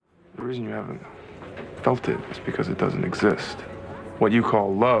reason you haven't felt it is because it doesn't exist. What you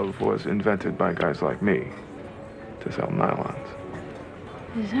call love was invented by guys like me to sell nylons.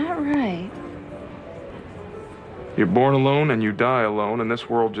 Is that right? You're born alone and you die alone, and this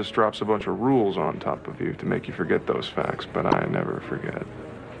world just drops a bunch of rules on top of you to make you forget those facts, but I never forget.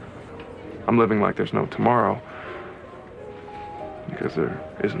 I'm living like there's no tomorrow, because there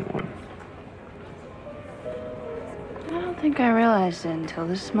isn't one. I don't think I realized it until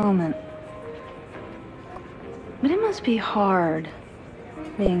this moment. But it must be hard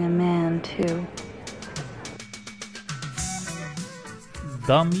being a man, too.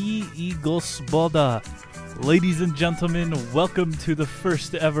 Dami i gospoda. Ladies and gentlemen, welcome to the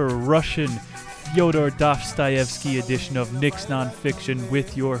first ever Russian Fyodor Dostoevsky edition of Nick's Nonfiction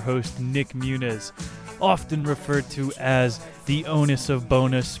with your host Nick Muniz, often referred to as the Onus of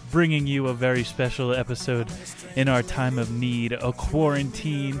Bonus, bringing you a very special episode in our time of need, a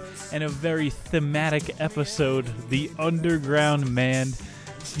quarantine, and a very thematic episode, the underground man,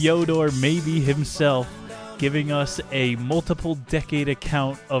 Fyodor maybe himself, giving us a multiple-decade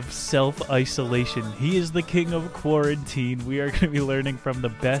account of self-isolation. He is the king of quarantine. We are going to be learning from the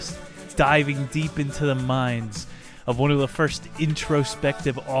best, diving deep into the minds of one of the first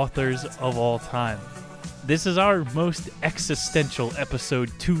introspective authors of all time. This is our most existential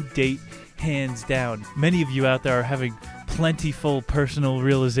episode to date, hands down. Many of you out there are having plentiful personal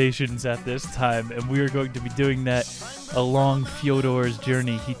realizations at this time, and we are going to be doing that along Fyodor's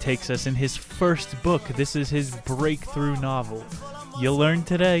journey. He takes us in his first book. This is his breakthrough novel. You'll learn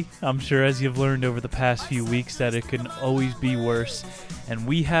today, I'm sure as you've learned over the past few weeks, that it can always be worse. And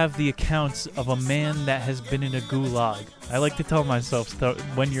we have the accounts of a man that has been in a gulag. I like to tell myself that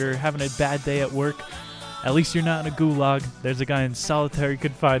when you're having a bad day at work, at least you're not in a gulag. There's a guy in solitary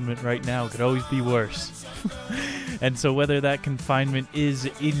confinement right now. It could always be worse. And so whether that confinement is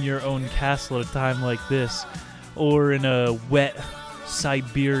in your own castle at a time like this, or in a wet,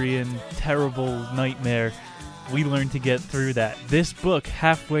 Siberian, terrible nightmare, we learn to get through that. This book,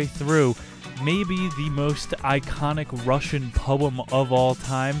 halfway through, may be the most iconic Russian poem of all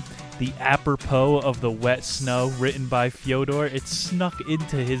time, the apropos of the wet snow, written by Fyodor. It snuck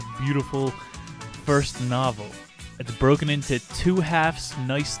into his beautiful first novel. It's broken into two halves,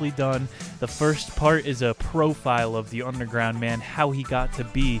 nicely done. The first part is a profile of the underground man, how he got to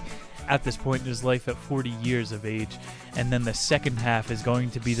be at this point in his life at 40 years of age. And then the second half is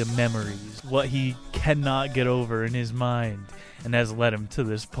going to be the memories, what he cannot get over in his mind and has led him to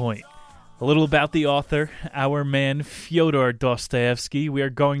this point. A little about the author, our man Fyodor Dostoevsky. We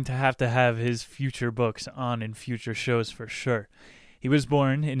are going to have his future books on in future shows for sure. He was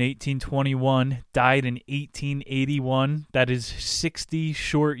born in 1821, died in 1881. That is 60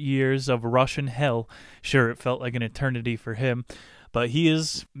 short years of Russian hell. Sure, it felt like an eternity for him, but he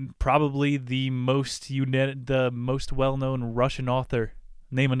is probably the most well-known Russian author.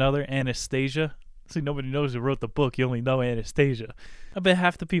 Name another, Anastasia. See, nobody knows who wrote the book. You only know Anastasia. I bet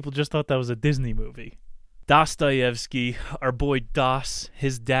half the people just thought that was a Disney movie. Dostoevsky, our boy Das,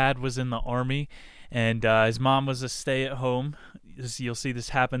 his dad was in the army, and his mom was a stay-at-home. You'll see this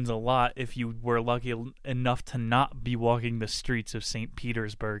happens a lot if you were lucky enough to not be walking the streets of St.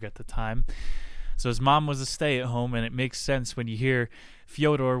 Petersburg at the time. So his mom was a stay-at-home, and it makes sense when you hear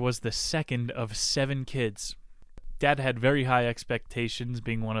Fyodor was the second of 7 kids. Dad had very high expectations,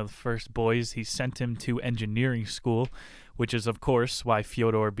 being one of the first boys. He sent him to engineering school, which is, of course, why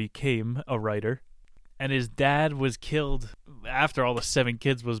Fyodor became a writer. And his dad was killed after all the 7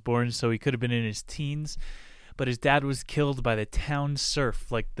 kids was born, so he could have been in his teens. But his dad was killed by the town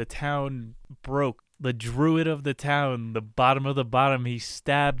serf. Like, the town broke. The druid of the town, the bottom of the bottom, he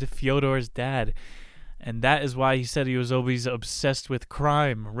stabbed Fyodor's dad. And that is why he said he was always obsessed with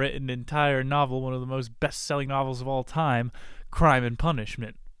crime. Written entire novel, one of the most best-selling novels of all time, Crime and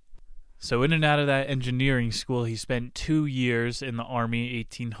Punishment. So in and out of that engineering school, he spent 2 years in the army,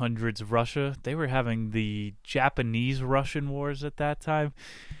 1800s Russia. They were having the Japanese-Russian wars at that time.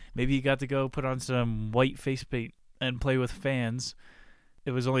 Maybe he got to go put on some white face paint and play with fans.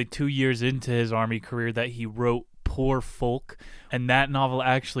 It was only 2 years into his army career that he wrote Poor Folk, and that novel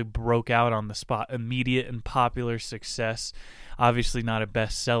actually broke out on the spot. Immediate and popular success. Obviously not a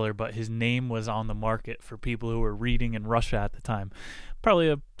bestseller, but his name was on the market for people who were reading in Russia at the time. Probably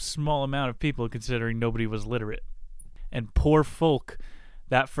a small amount of people, considering nobody was literate. And Poor Folk,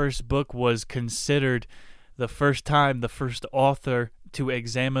 that first book, was considered the first author to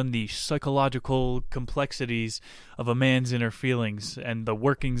examine the psychological complexities of a man's inner feelings and the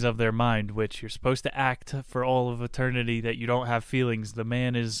workings of their mind, which you're supposed to act for all of eternity that you don't have feelings. The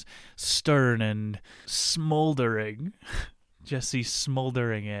man is stern and smoldering. Jesse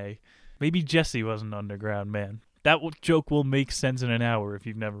Smoldering, eh? Maybe Jesse was an underground man. That joke will make sense in an hour if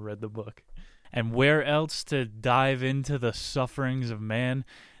you've never read the book. And where else to dive into the sufferings of man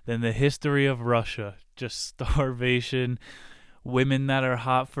than the history of Russia? Just starvation, women that are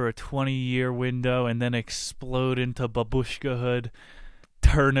hot for a 20-year window and then explode into babushkahood,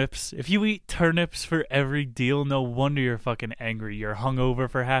 turnips. If you eat turnips for every deal, no wonder you're fucking angry. You're hungover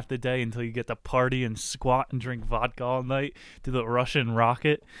for half the day until you get to party and squat and drink vodka all night to the Russian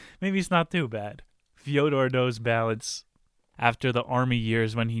rocket. Maybe it's not too bad. Fyodor knows balance. After the army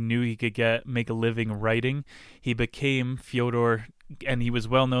years, when he knew he could make a living writing, he became Fyodor, and he was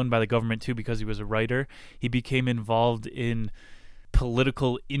well known by the government too because he was a writer. He became involved in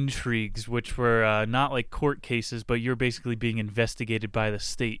political intrigues, which were not like court cases, but you're basically being investigated by the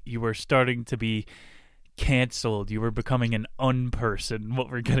state. You were starting to be canceled. You were becoming an unperson,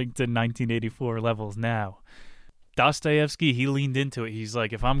 what we're getting to 1984 levels now. Dostoevsky, he leaned into it. He's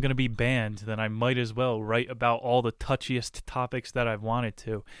like, if I'm going to be banned, then I might as well write about all the touchiest topics that I've wanted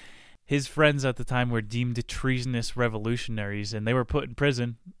to. His friends at the time were deemed treasonous revolutionaries, and they were put in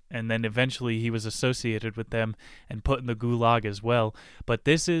prison, and then eventually he was associated with them and put in the Gulag as well. But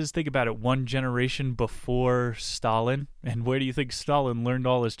this is, think about it, one generation before Stalin. And where do you think Stalin learned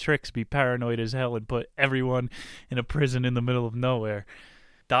all his tricks? Be paranoid as hell and put everyone in a prison in the middle of nowhere.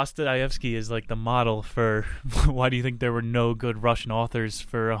 Dostoevsky is like the model for why do you think there were no good Russian authors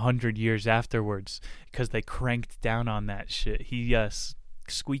for 100 years afterwards? Because they cranked down on that shit. He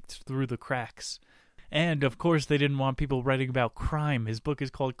squeaked through the cracks. And, of course, they didn't want people writing about crime. His book is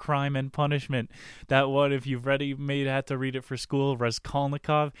called Crime and Punishment. That one, if you've read it, you may have to read it for school.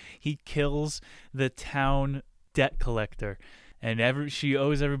 Raskolnikov, he kills the town debt collector. And she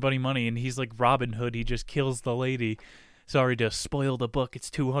owes everybody money, and he's like Robin Hood. He just kills the lady. Sorry to spoil the book, it's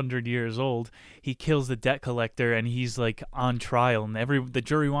 200 years old. He kills the debt collector, and he's like on trial, and the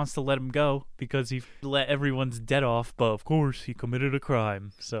jury wants to let him go because he let everyone's debt off, but of course he committed a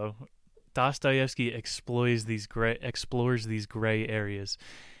crime. So Dostoevsky explores these gray areas.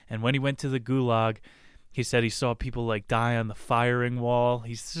 And when he went to the Gulag, he said he saw people like die on the firing wall.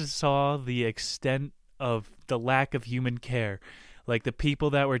 He saw the extent of the lack of human care. Like the people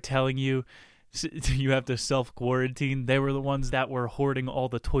that were telling you you have to self-quarantine, they were the ones that were hoarding all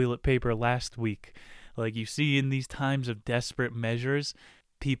the toilet paper last week. Like you see in these times of desperate measures,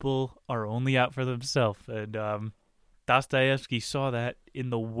 people are only out for themselves. And Dostoevsky saw that in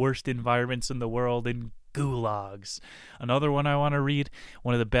the worst environments in the world, in gulags. Another one I want to read,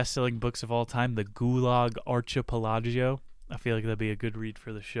 one of the best-selling books of all time, The Gulag Archipelago. I feel like that'd be a good read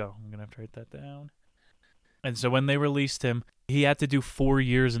for the show. I'm going to have to write that down. And so when they released him, he had to do 4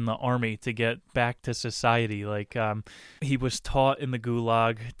 years in the army to get back to society. Like, he was taught in the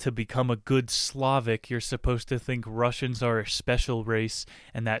Gulag to become a good Slavic. You're supposed to think Russians are a special race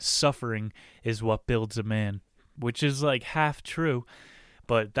and that suffering is what builds a man, which is like half true.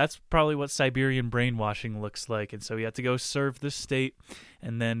 But that's probably what Siberian brainwashing looks like. And so he had to go serve the state.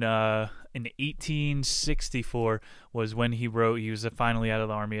 And then in 1864 was when he was finally out of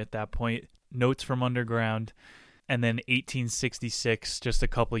the army at that point. Notes from Underground. And then 1866, just a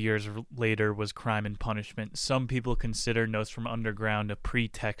couple years later, was Crime and Punishment. Some people consider Notes from Underground a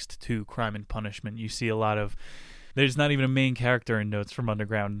pretext to Crime and Punishment. You see a lot of... There's not even a main character in Notes from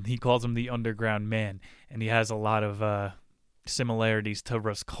Underground. He calls him the Underground Man. And he has a lot of similarities to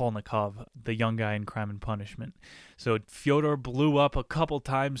Raskolnikov, the young guy in Crime and Punishment. So Fyodor blew up a couple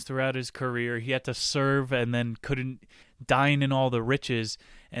times throughout his career. He had to serve and then couldn't dine in all the riches.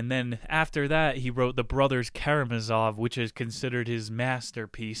 And then after that, he wrote The Brothers Karamazov, which is considered his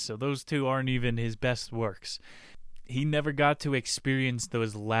masterpiece. So those two aren't even his best works. He never got to experience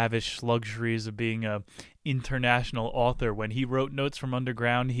those lavish luxuries of being a international author. When he wrote Notes from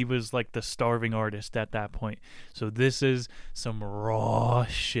Underground, he was like the starving artist at that point. So this is some raw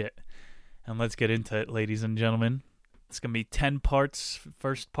shit. And let's get into it, ladies and gentlemen. It's going to be 10 parts.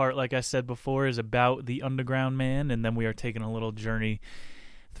 First part, like I said before, is about the Underground Man, and then we are taking a little journey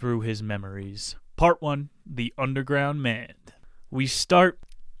through his memories. Part 1, The Underground Man. We start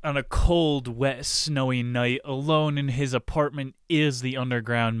on a cold, wet, snowy night. Alone in his apartment is the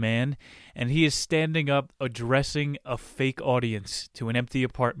Underground Man, and he is standing up addressing a fake audience to an empty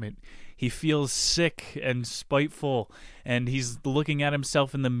apartment. He feels sick and spiteful, and he's looking at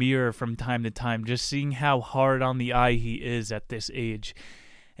himself in the mirror from time to time, just seeing how hard on the eye he is at this age.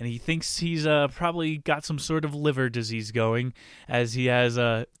 And he thinks he's probably got some sort of liver disease going, as he has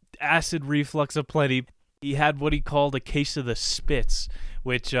acid reflux aplenty. He had what he called a case of the spits,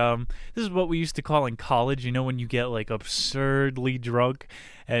 which this is what we used to call in college, you know, when you get like absurdly drunk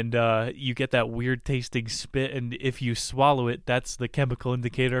and you get that weird tasting spit, and if you swallow it, that's the chemical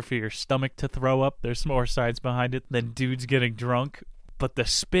indicator for your stomach to throw up. There's more science behind it than dudes getting drunk. But the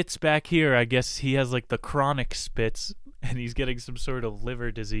spits back here, I guess he has like the chronic spits, and he's getting some sort of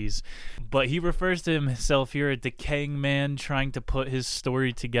liver disease. But he refers to himself here, a decaying man trying to put his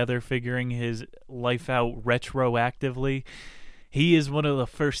story together, figuring his life out retroactively. He is one of the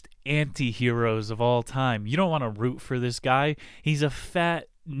first anti-heroes of all time. You don't want to root for this guy. He's a fat,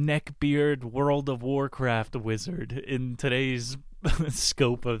 neckbeard World of Warcraft wizard in today's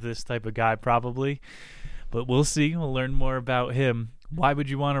scope of this type of guy, probably. But we'll see. We'll learn more about him. Why would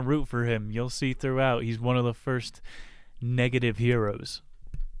you want to root for him? You'll see throughout. He's one of the first negative heroes.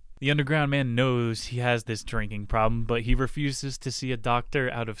 The Underground Man knows he has this drinking problem, but he refuses to see a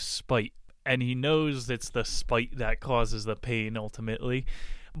doctor out of spite. And he knows it's the spite that causes the pain ultimately,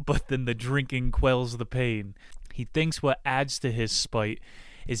 but then the drinking quells the pain. He thinks what adds to his spite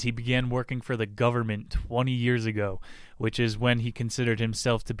is he began working for the government 20 years ago, which is when he considered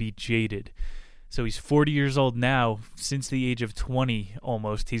himself to be jaded. So he's 40 years old now. Since the age of 20,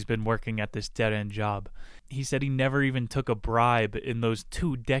 almost, he's been working at this dead-end job. He said he never even took a bribe in those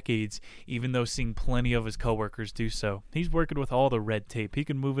 2 decades, even though seeing plenty of his coworkers do so. He's working with all the red tape. He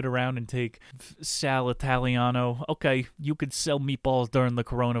can move it around and take Sal Italiano. Okay, you could sell meatballs during the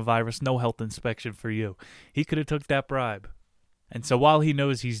coronavirus. No health inspection for you. He could have took that bribe. And so while he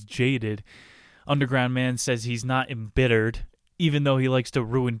knows he's jaded, Underground Man says he's not embittered, even though he likes to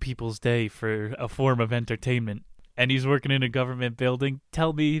ruin people's day for a form of entertainment. And he's working in a government building.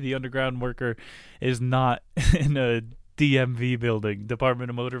 Tell me the underground worker is not in a DMV building, Department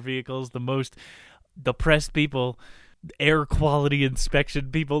of Motor Vehicles, the most depressed people, air quality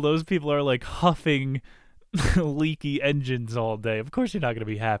inspection people. Those people are like huffing leaky engines all day. Of course you're not going to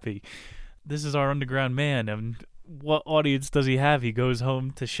be happy. This is our Underground Man, and what audience does he have? He goes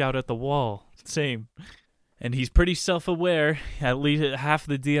home to shout at the wall. Same. And he's pretty self-aware. At least half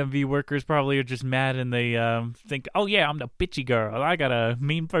the DMV workers probably are just mad and they think, oh yeah, I'm the bitchy girl. I got a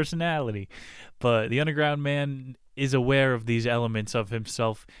mean personality. But the Underground Man is aware of these elements of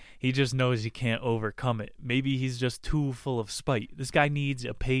himself. He just knows he can't overcome it. Maybe he's just too full of spite. This guy needs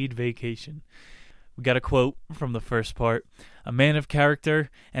a paid vacation. We got a quote from the first part. A man of character,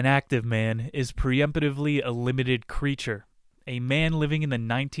 an active man, is preemptively a limited creature. A man living in the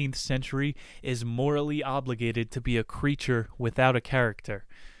 19th century is morally obligated to be a creature without a character.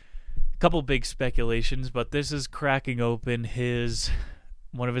 A couple big speculations, but this is cracking open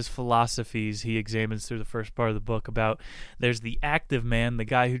one of his philosophies he examines through the first part of the book about there's the active man, the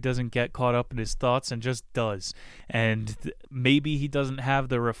guy who doesn't get caught up in his thoughts and just does. And maybe he doesn't have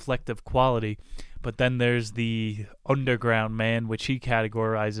the reflective quality, but then there's the underground man, which he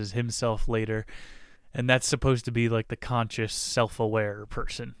categorizes himself later. And that's supposed to be like the conscious, self-aware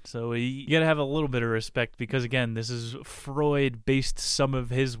person. So you gotta have a little bit of respect because, again, this is Freud based some of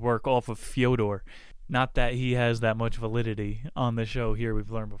his work off of Fyodor. Not that he has that much validity on the show here, we've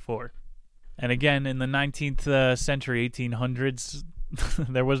learned before. And again, in the 19th century, 1800s,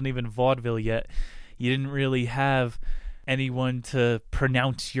 there wasn't even vaudeville yet. You didn't really have anyone to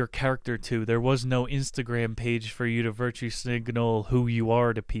pronounce your character to. There was no Instagram page for you to virtue signal who you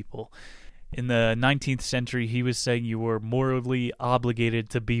are to people. In the 19th century, he was saying you were morally obligated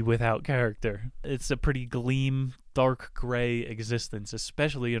to be without character. It's a pretty gleam, dark gray existence,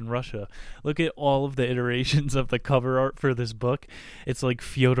 especially in Russia. Look at all of the iterations of the cover art for this book. It's like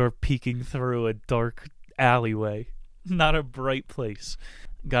Fyodor peeking through a dark alleyway. Not a bright place.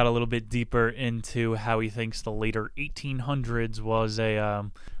 Got a little bit deeper into how he thinks the later 1800s was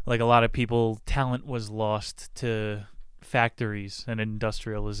like a lot of people, talent was lost to factories and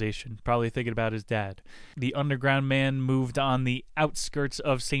industrialization, probably thinking about his dad. The Underground Man moved on the outskirts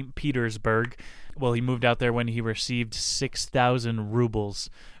of St. Petersburg. Well, he moved out there when he received 6,000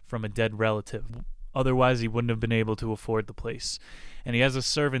 rubles from a dead relative. Otherwise, he wouldn't have been able to afford the place. And he has a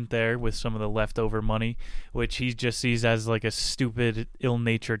servant there with some of the leftover money, which he just sees as like a stupid,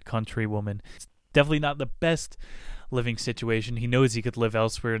 ill-natured countrywoman. It's definitely not the best living situation. He knows he could live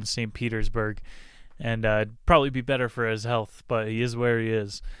elsewhere in St. Petersburg, and probably be better for his health, but he is where he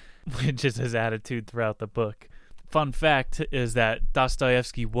is, which is his attitude throughout the book. Fun fact is that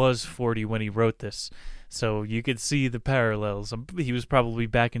Dostoevsky was 40 when he wrote this, so you could see the parallels. He was probably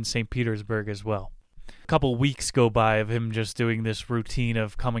back in St. Petersburg as well. A couple weeks go by of him just doing this routine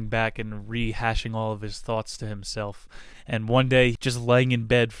of coming back and rehashing all of his thoughts to himself, and one day just laying in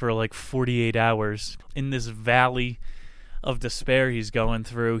bed for like 48 hours in this valley of despair he's going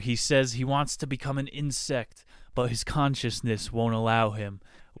through. He says he wants to become an insect, but his consciousness won't allow him.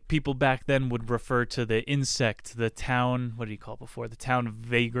 People back then would refer to the insect, the town, what do you call it before? The town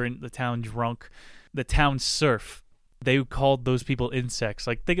vagrant, the town drunk, the town serf. They called those people insects.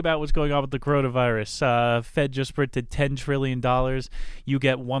 Like, think about what's going on with the coronavirus. Fed just printed $10 trillion. You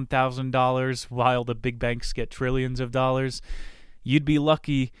get $1,000 while the big banks get trillions of dollars. You'd be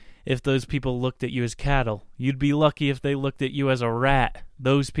lucky if those people looked at you as cattle. You'd be lucky if they looked at you as a rat.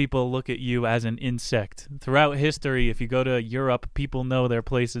 Those people look at you as an insect. Throughout history, if you go to Europe, people know their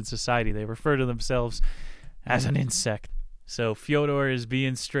place in society. They refer to themselves as an insect. So Fyodor is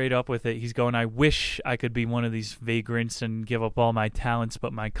being straight up with it. He's going, I wish I could be one of these vagrants and give up all my talents,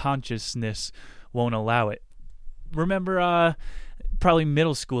 but my consciousness won't allow it. Remember, probably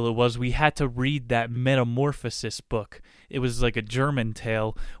middle school it was, we had to read that Metamorphosis book. It was like a German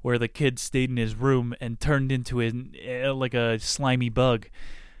tale where the kid stayed in his room and turned into like a slimy bug.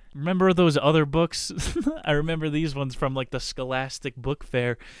 Remember those other books? I remember these ones from like the Scholastic Book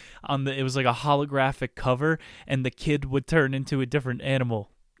Fair. It was like a holographic cover, and the kid would turn into a different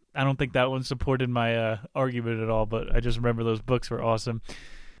animal. I don't think that one supported my argument at all, but I just remember those books were awesome.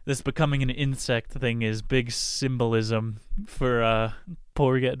 This becoming an insect thing is big symbolism for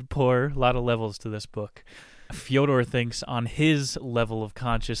poor getting poor. A lot of levels to this book. Fyodor thinks on his level of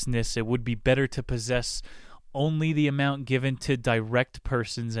consciousness, it would be better to possess only the amount given to direct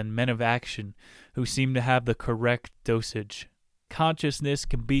persons and men of action who seem to have the correct dosage. Consciousness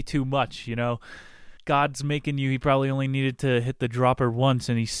can be too much, you know. God's making you, he probably only needed to hit the dropper once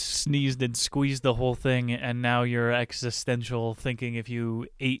and he sneezed and squeezed the whole thing, and now you're existential thinking if you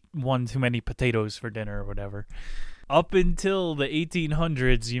ate one too many potatoes for dinner or whatever. Up until the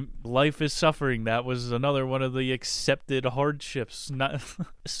 1800s, life is suffering. That was another one of the accepted hardships.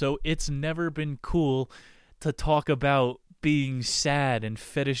 So it's never been cool to talk about being sad and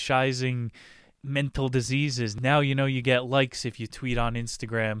fetishizing mental diseases. Now you know you get likes if you tweet on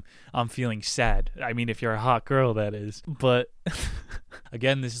Instagram, I'm feeling sad. I mean, if you're a hot girl, that is. But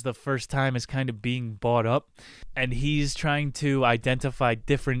again, this is the first time it's kind of being bought up, and he's trying to identify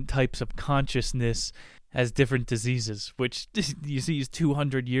different types of consciousness as different diseases, which you see he's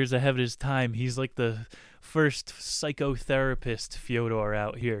 200 years ahead of his time. He's like the first psychotherapist Fyodor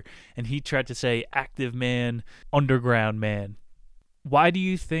out here, and he tried to say active man, underground man. Why do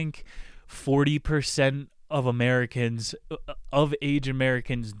you think 40% of Americans, of age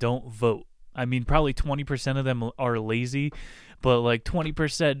Americans, don't vote? I mean, probably 20% of them are lazy, but like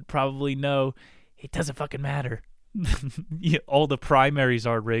 20% probably know it doesn't fucking matter. Yeah, all the primaries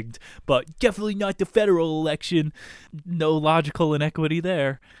are rigged, but definitely not the federal election. No logical inequity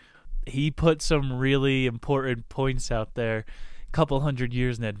there. He put some really important points out there a couple hundred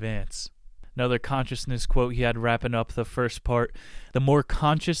years in advance. Another consciousness quote he had wrapping up the first part: the more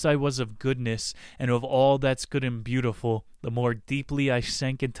conscious I was of goodness and of all that's good and beautiful, the more deeply I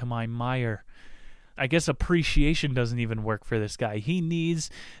sank into my mire. I guess appreciation doesn't even work for this guy. He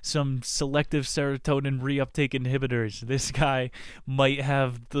needs some selective serotonin reuptake inhibitors. This guy might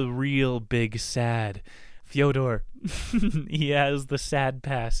have the real big sad. Fyodor, he has the sad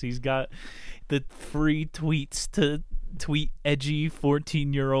pass. He's got the free tweets to tweet edgy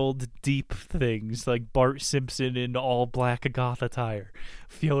 14-year-old deep things like Bart Simpson in all black goth attire.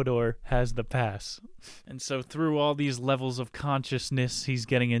 Fyodor has the pass. And so through all these levels of consciousness he's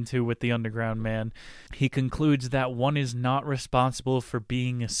getting into with the underground man, he concludes that one is not responsible for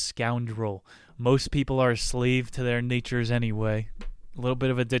being a scoundrel. Most people are a slave to their natures anyway. A little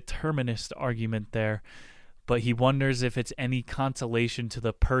bit of a determinist argument there. But he wonders if it's any consolation to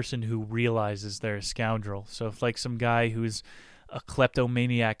the person who realizes they're a scoundrel. So if like some guy who's a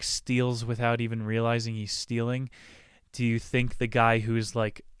kleptomaniac steals without even realizing he's stealing, do you think the guy who's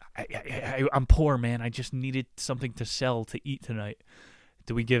like, I'm poor, man, I just needed something to sell to eat tonight,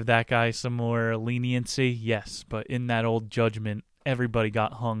 do we give that guy some more leniency? Yes, but in that old judgment, everybody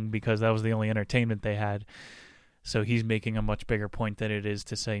got hung because that was the only entertainment they had. So he's making a much bigger point than it is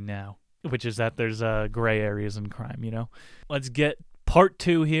to say now, which is that there's gray areas in crime, you know? Let's get part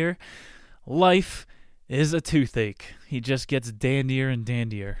 2 here. Life is a toothache. He just gets dandier and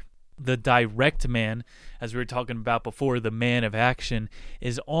dandier. The direct man, as we were talking about before, the man of action,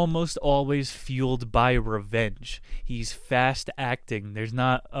 is almost always fueled by revenge. He's fast acting. There's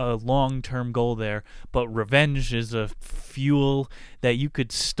not a long-term goal there, but revenge is a fuel that you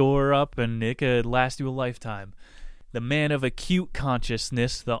could store up and it could last you a lifetime. The man of acute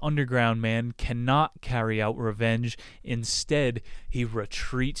consciousness, the underground man, cannot carry out revenge. Instead, he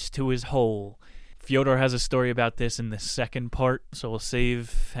retreats to his hole. Fyodor has a story about this in the second part, so we'll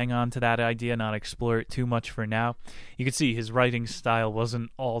hang on to that idea, not explore it too much for now. You can see his writing style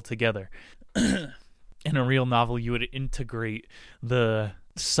wasn't all together. In a real novel, you would integrate the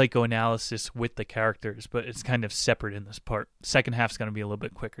psychoanalysis with the characters, but it's kind of separate in this part. Second half's going to be a little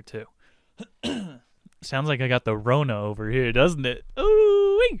bit quicker, too. Sounds like I got the Rona over here, doesn't it?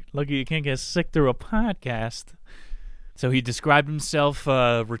 Ooh, lucky you can't get sick through a podcast. So he described himself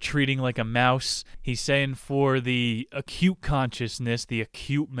retreating like a mouse. He's saying for the acute consciousness, the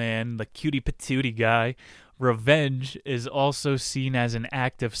acute man, the cutie patootie guy, revenge is also seen as an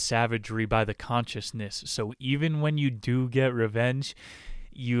act of savagery by the consciousness. So even when you do get revenge,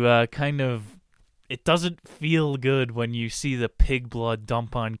 you it doesn't feel good when you see the pig blood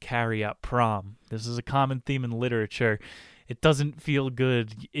dump on Carrie at prom. This is a common theme in literature. It doesn't feel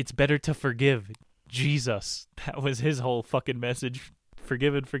good. It's better to forgive. Jesus. That was his whole fucking message.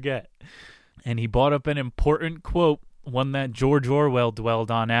 Forgive and forget. And he brought up an important quote, one that George Orwell dwelled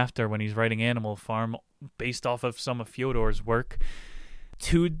on after when he's writing Animal Farm, based off of some of Fyodor's work.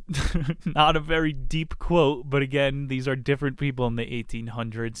 Not a very deep quote, but again, these are different people in the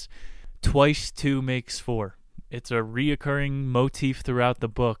 1800s. Twice 2 makes 4. It's a reoccurring motif throughout the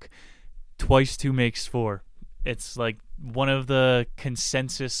book. Twice 2 makes 4. It's like one of the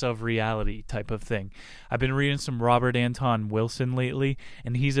consensus of reality type of thing. I've been reading some Robert Anton Wilson lately,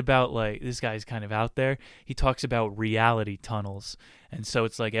 and he's about, like, this guy's kind of out there. He talks about reality tunnels. And so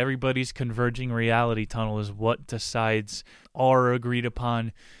it's like everybody's converging reality tunnel is what decides our agreed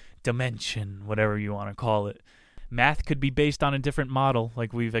upon dimension, whatever you want to call it. Math could be based on a different model,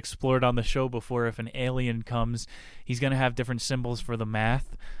 like we've explored on the show before. If an alien comes, he's going to have different symbols for the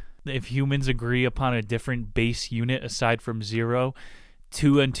math. If humans agree upon a different base unit aside from 0,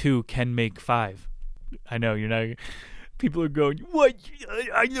 2 and 2 can make 5. I know, you're not... People are going, what?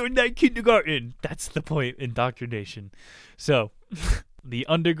 I learned that in kindergarten. That's the point, indoctrination. So, the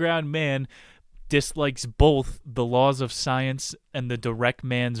underground man dislikes both the laws of science and the direct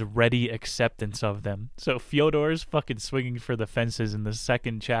man's ready acceptance of them. So Fyodor's fucking swinging for the fences in the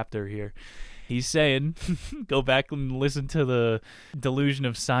second chapter here. He's saying, go back and listen to the delusion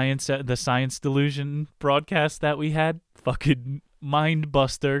of science, the science delusion broadcast that we had. Fucking mind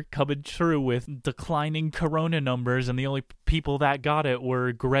buster coming true with declining corona numbers, and the only people that got it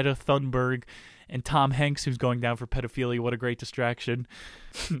were Greta Thunberg and Tom Hanks, who's going down for pedophilia. What a great distraction.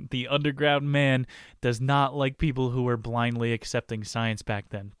 The underground man does not like people who were blindly accepting science back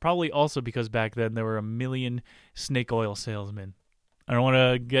then. Probably also because back then there were a million snake oil salesmen. I don't want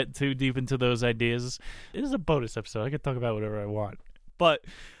to get too deep into those ideas. It is a bonus episode. I can talk about whatever I want. But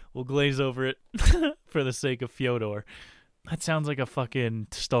we'll glaze over it for the sake of Fyodor. That sounds like a fucking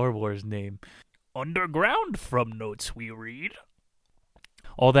Star Wars name. Underground from notes we read.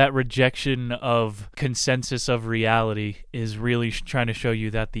 All that rejection of consensus of reality is really trying to show you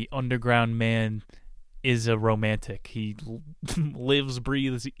that the underground man is a romantic. He lives,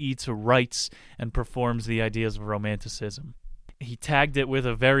 breathes, eats, writes, and performs the ideas of romanticism. He tagged it with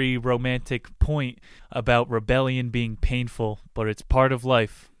a very romantic point about rebellion being painful, but it's part of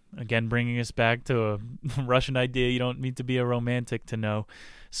life. Again, bringing us back to a Russian idea, you don't need to be a romantic to know.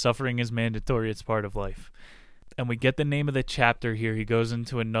 Suffering is mandatory, it's part of life. And we get the name of the chapter here. He goes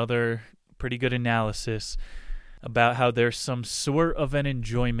into another pretty good analysis about how there's some sort of an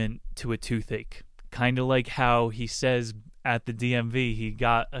enjoyment to a toothache. Kind of like how he says at the DMV he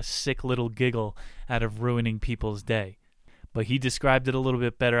got a sick little giggle out of ruining people's day. But he described it a little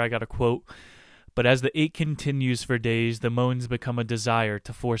bit better. I got a quote. But as the ache continues for days, the moans become a desire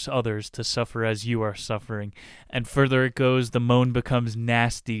to force others to suffer as you are suffering. And further it goes, the moan becomes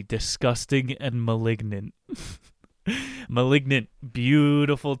nasty, disgusting, and malignant. Malignant,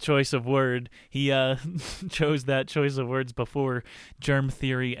 beautiful choice of word. He chose that choice of words before germ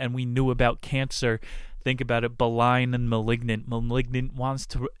theory, and we knew about cancer. Think about it, malign and malignant. Malignant wants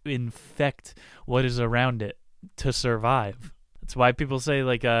to infect what is around it to survive. That's why people say,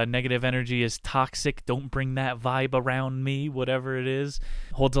 like, negative energy is toxic. Don't bring that vibe around me, whatever it is.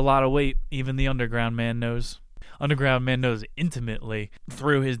 Holds a lot of weight. Even the underground man knows. Underground man knows intimately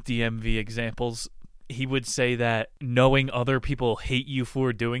through his DMV examples. He would say that knowing other people hate you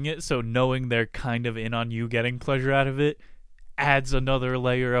for doing it, so knowing they're kind of in on you getting pleasure out of it, adds another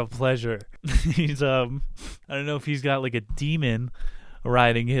layer of pleasure. He's, I don't know if he's got, like, a demon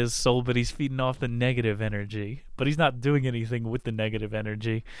riding his soul, but he's feeding off the negative energy. But he's not doing anything with the negative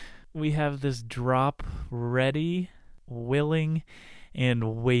energy. We have this drop ready, willing,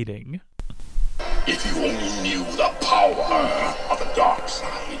 and waiting. If you only knew the power of the dark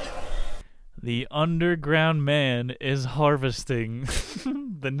side. The underground man is harvesting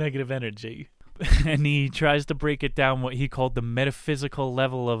the negative energy. And he tries to break it down what he called the metaphysical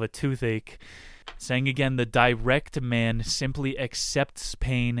level of a toothache. Saying again, the direct man simply accepts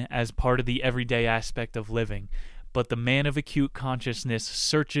pain as part of the everyday aspect of living, but the man of acute consciousness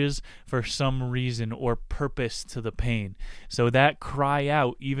searches for some reason or purpose to the pain. So that cry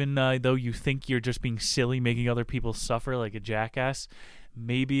out, even though you think you're just being silly, making other people suffer like a jackass,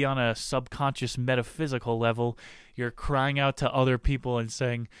 maybe on a subconscious metaphysical level, you're crying out to other people and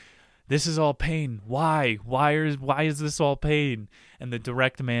saying, this is all pain. Why? Why is this all pain? And the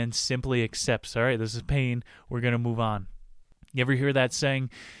direct man simply accepts, all right, this is pain. We're going to move on. You ever hear that saying?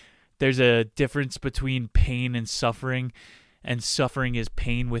 There's a difference between pain and suffering is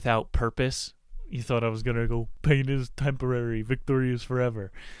pain without purpose. You thought I was going to go, pain is temporary, victory is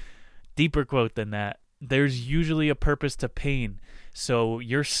forever. Deeper quote than that. There's usually a purpose to pain. So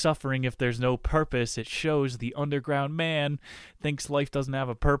you're suffering if there's no purpose. It shows the underground man thinks life doesn't have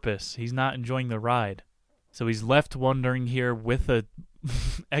a purpose. He's not enjoying the ride. So he's left wondering here with a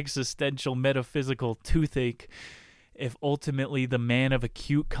existential metaphysical toothache if ultimately the man of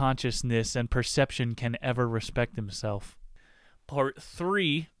acute consciousness and perception can ever respect himself. Part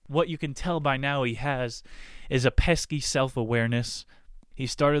 3, what you can tell by now he has, is a pesky self-awareness. He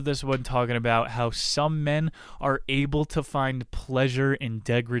started this one talking about how some men are able to find pleasure in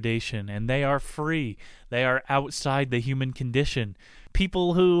degradation, and they are free. They are outside the human condition.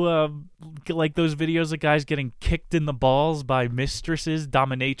 People who, like those videos of guys getting kicked in the balls by mistresses,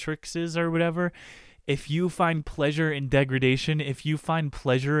 dominatrixes, or whatever. If you find pleasure in degradation, if you find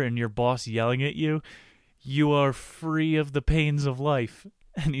pleasure in your boss yelling at you, you are free of the pains of life.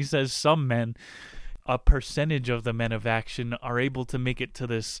 And he says some men, a percentage of the men of action, are able to make it to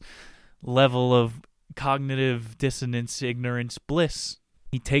this level of cognitive dissonance, ignorance, bliss.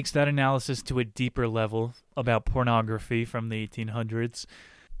 He takes that analysis to a deeper level about pornography from the 1800s.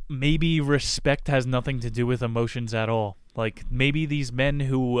 Maybe respect has nothing to do with emotions at all. Like, maybe these men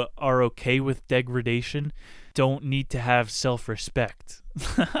who are okay with degradation don't need to have self-respect.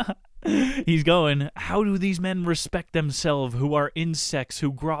 He's going, how do these men respect themselves who are insects,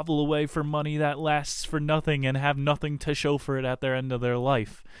 who grovel away for money that lasts for nothing and have nothing to show for it at their end of their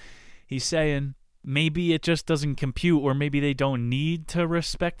life? He's saying, maybe it just doesn't compute, or maybe they don't need to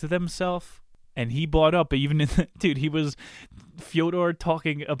respect themselves. And he brought up, even in he was Fyodor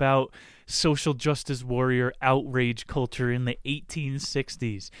talking about social justice warrior outrage culture in the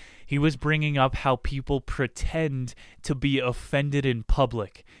 1860s. He was bringing up how people pretend to be offended in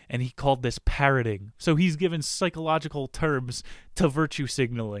public, and he called this parroting. So he's given psychological terms to virtue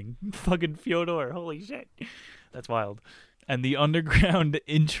signaling. Fucking Fyodor, holy shit. That's wild. And the underground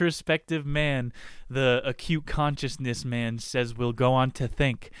introspective man, the acute consciousness man, says we'll go on to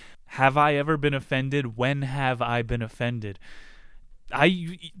think, have I ever been offended? When have I been offended?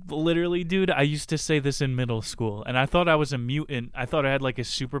 I literally, dude, I used to say this in middle school, and I thought I was a mutant. I thought I had like a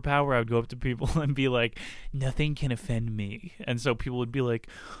superpower. I would go up to people and be like, nothing can offend me. And so people would be like,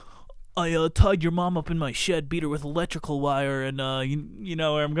 I tied your mom up in my shed, beat her with electrical wire, and you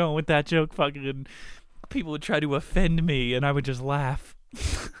know where I'm going with that joke. Fucking people would try to offend me, and I would just laugh.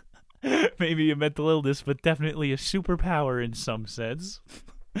 Maybe a mental illness, but definitely a superpower in some sense.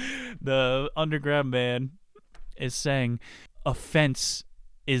 The underground man is saying offense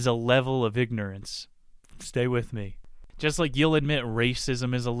is a level of ignorance. Stay with me. Just like you'll admit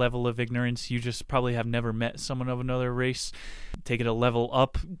racism is a level of ignorance, you just probably have never met someone of another race. Take it a level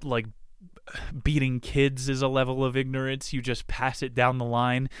up, like beating kids is a level of ignorance. You just pass it down the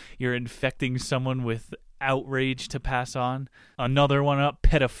line. You're infecting someone with outrage to pass on. Another one up,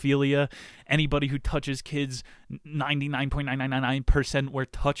 pedophilia. Anybody who touches kids, 99.999% were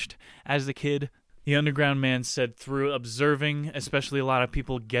touched as a kid. The underground man said through observing, especially a lot of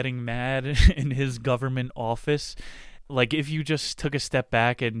people getting mad in his government office, like if you just took a step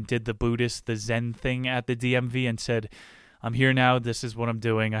back and did the Buddhist, the Zen thing at the DMV and said, I'm here now, this is what I'm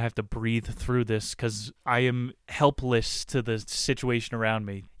doing, I have to breathe through this because I am helpless to the situation around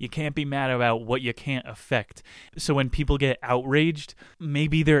me. You can't be mad about what you can't affect. So when people get outraged,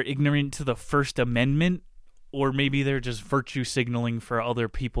 maybe they're ignorant to the First Amendment, or maybe they're just virtue signaling for other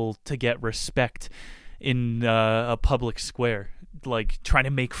people to get respect in a public square. Like trying to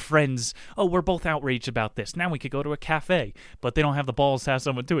make friends. Oh, we're both outraged about this. Now we could go to a cafe. But they don't have the balls to have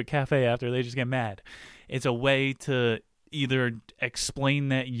someone to a cafe after. They just get mad. It's a way to either explain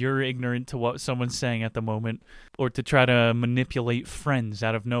that you're ignorant to what someone's saying at the moment, or to try to manipulate friends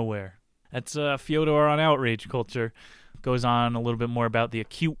out of nowhere. That's Fyodor on outrage culture. Goes on a little bit more about the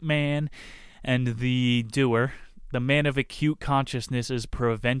acute man and the doer. The man of acute consciousness is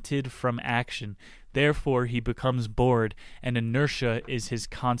prevented from action. Therefore, he becomes bored, and inertia is his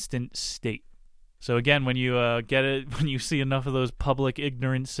constant state. So again, when you when you see enough of those public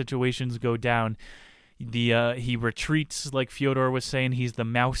ignorance situations go down, he retreats, like Fyodor was saying. He's the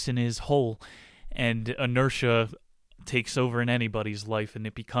mouse in his hole, and inertia takes over in anybody's life, and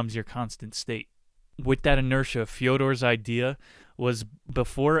it becomes your constant state. With that inertia, Fyodor's idea was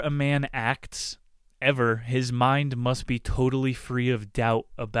before a man acts ever, his mind must be totally free of doubt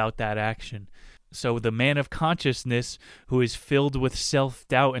about that action. So the man of consciousness, who is filled with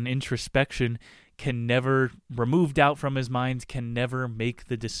self-doubt and introspection, can never remove doubt from his mind, can never make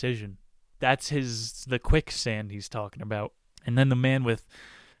the decision. That's the quicksand he's talking about. And then the man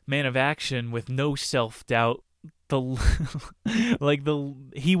of action with no self-doubt, he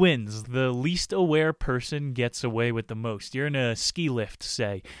wins. The least aware person gets away with the most. You're in a ski lift,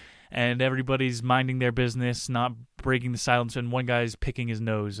 say, and everybody's minding their business, not breaking the silence, and one guy's picking his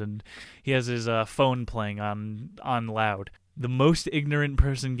nose, and he has his phone playing on loud. The most ignorant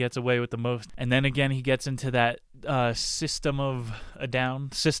person gets away with the most. And then again, he gets into that system of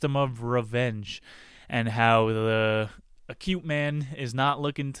revenge, and how the acute man is not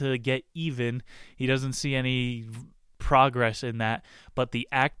looking to get even. He doesn't see any progress in that, but the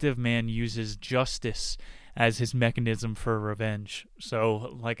active man uses justice as his mechanism for revenge.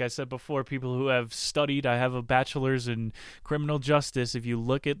 So, like I said before, people who have studied, I have a bachelor's in criminal justice. If you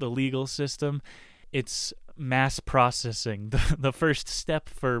look at the legal system, it's mass processing. The first step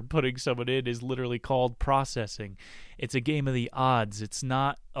for putting someone in is literally called processing. It's a game of the odds. It's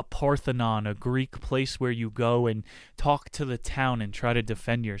not a Parthenon, a Greek place where you go and talk to the town and try to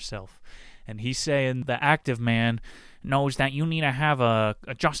defend yourself. And he's saying the active man knows that you need to have a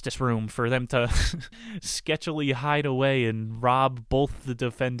justice room for them to sketchily hide away and rob both the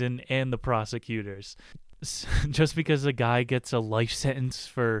defendant and the prosecutors. Just because a guy gets a life sentence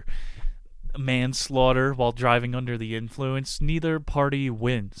for manslaughter while driving under the influence, neither party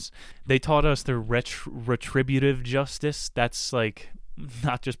wins. They taught us the retributive justice. That's like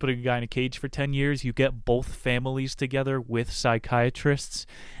not just putting a guy in a cage for 10 years. You get both families together with psychiatrists,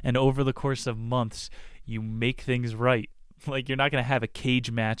 and over the course of months, you make things right. Like, you're not going to have a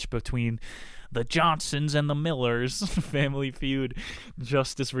cage match between the Johnsons and the Millers, Family Feud,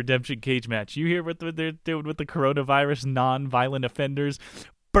 Justice Redemption cage match. You hear what they're doing with the coronavirus non-violent offenders?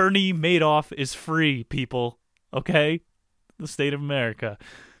 Bernie Madoff is free, people. Okay? The state of America.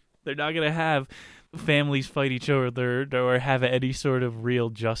 They're not going to have families fight each other or have any sort of real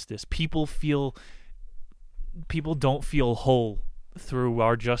justice. People don't feel whole through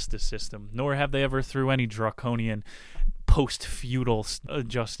our justice system, nor have they ever through any draconian post-feudal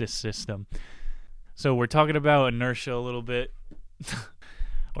justice system. So we're talking about inertia a little bit.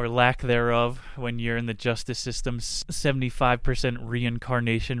 Or lack thereof, when you're in the justice system's 75%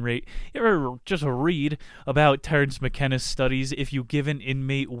 reincarnation rate. You ever just read about Terence McKenna's studies? If you give an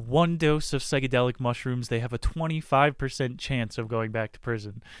inmate one dose of psychedelic mushrooms, they have a 25% chance of going back to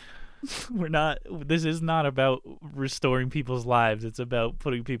prison. This is not about restoring people's lives. It's about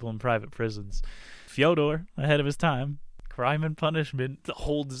putting people in private prisons. Fyodor, ahead of his time. Crime and Punishment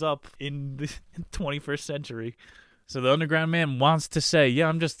holds up in the 21st century. So the underground man wants to say, yeah,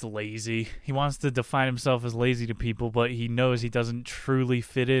 I'm just lazy. He wants to define himself as lazy to people, but he knows he doesn't truly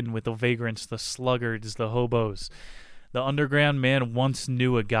fit in with the vagrants, the sluggards, the hobos. The underground man once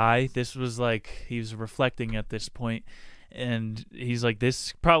knew a guy. This was like, he was reflecting at this point, and he's like,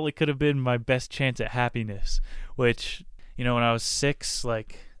 this probably could have been my best chance at happiness. Which, when I was 6,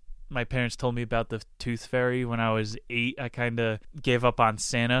 like, my parents told me about the tooth fairy. When I was 8, I kind of gave up on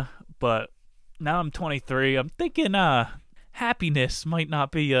Santa, but now I'm 23. I'm thinking happiness might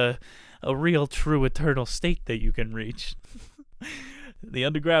not be a real, true, eternal state that you can reach. The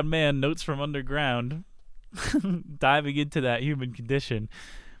underground man, notes from underground, diving into that human condition.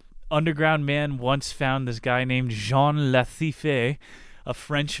 Underground man once found this guy named Jean Lafitte, a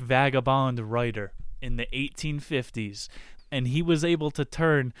French vagabond writer in the 1850s, and he was able to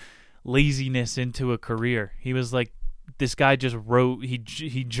turn laziness into a career. He was like, this guy just wrote, he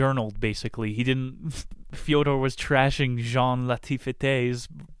journaled, basically. Fyodor was trashing Jean Lafitte's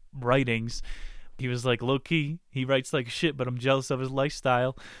writings. He was like, low-key, he writes like shit, but I'm jealous of his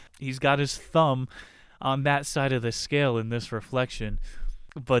lifestyle. He's got his thumb on that side of the scale in this reflection.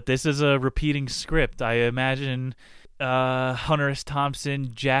 But this is a repeating script. I imagine Hunter S.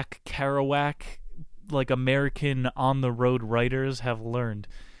 Thompson, Jack Kerouac, like American on-the-road writers have learned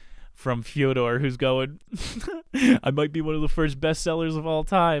from Fyodor, who's going, I might be one of the first bestsellers of all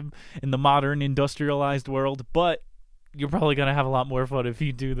time in the modern industrialized world, but you're probably going to have a lot more fun if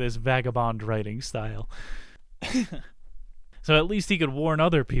you do this vagabond writing style. So at least he could warn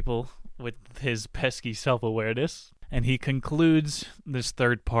other people with his pesky self-awareness. And he concludes this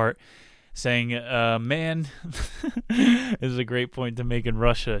third part saying, man, this is a great point to make in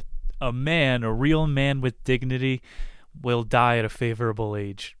Russia. A real man with dignity, will die at a favorable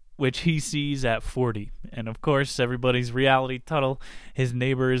age, which he sees at 40. And of course, everybody's reality tunnel, his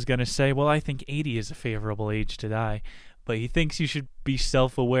neighbor is going to say, well, I think 80 is a favorable age to die. But he thinks you should be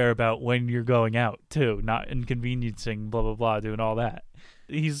self-aware about when you're going out, too, not inconveniencing, blah, blah, blah, doing all that.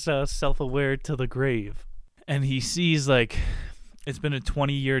 He's self-aware to the grave. And he sees, like, it's been a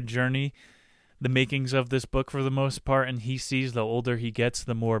 20-year journey, the makings of this book for the most part, and he sees the older he gets,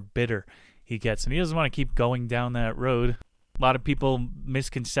 the more bitter he gets. And he doesn't want to keep going down that road. A lot of people,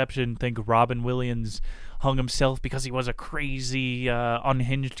 misconception, think Robin Williams hung himself because he was a crazy,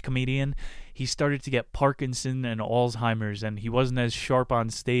 unhinged comedian. He started to get Parkinson and Alzheimer's, and he wasn't as sharp on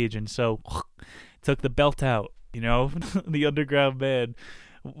stage, and so took the belt out. You know, the underground man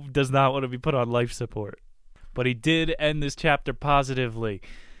does not want to be put on life support. But he did end this chapter positively.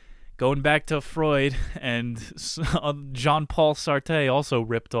 Going back to Freud, and Jean-Paul Sartre also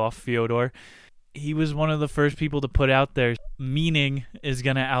ripped off Fyodor. He was one of the first people to put out there, meaning is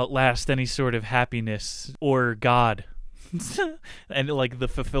going to outlast any sort of happiness or God. And like the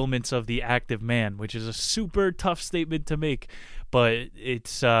fulfillments of the active man, which is a super tough statement to make, but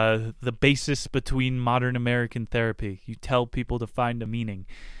it's the basis between modern American therapy. You tell people to find a meaning.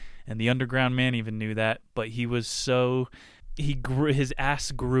 And the underground man even knew that, but he was so... his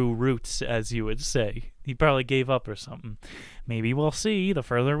ass grew roots, as you would say. He probably gave up or something. Maybe we'll see the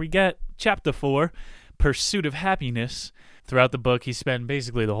further we get. Chapter 4, Pursuit of Happiness. Throughout the book, he spent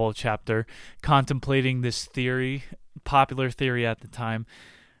basically the whole chapter contemplating this theory, popular theory at the time.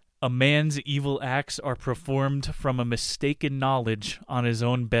 A man's evil acts are performed from a mistaken knowledge on his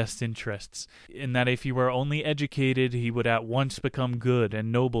own best interests, in that if he were only educated, he would at once become good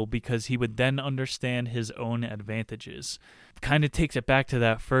and noble because he would then understand his own advantages. Kind of takes it back to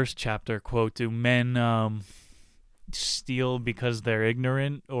that first chapter quote, do men steal because they're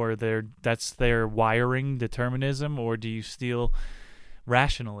ignorant, or that's their wiring, determinism, or do you steal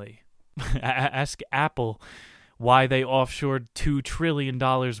rationally? Ask Apple why they offshored $2 trillion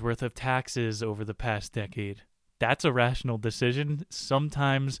worth of taxes over the past decade. That's a rational decision.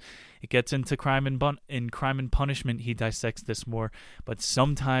 Sometimes it gets into crime and punishment. He dissects this more, but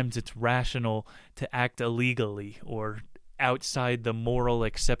sometimes it's rational to act illegally or outside the moral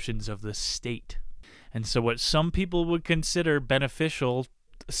exceptions of the state. And so what some people would consider beneficial,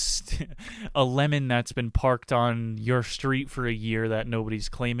 a lemon that's been parked on your street for a year that nobody's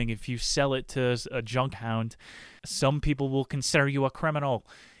claiming, if you sell it to a junk hound, some people will consider you a criminal,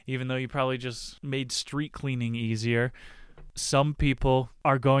 even though you probably just made street cleaning easier. Some people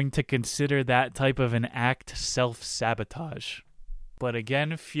are going to consider that type of an act self-sabotage. But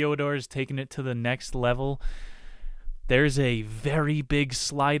again, Fyodor's taken it to the next level. There's a very big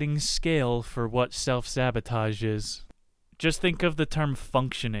sliding scale for what self-sabotage is. Just think of the term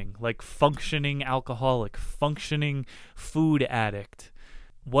functioning, like functioning alcoholic, functioning food addict.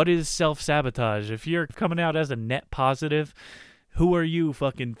 What is self-sabotage? If you're coming out as a net positive, who are you,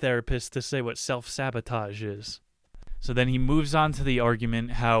 fucking therapist, to say what self-sabotage is? So then he moves on to the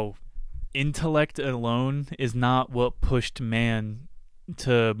argument how intellect alone is not what pushed man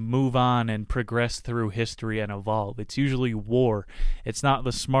to move on and progress through history and evolve. It's usually war. It's not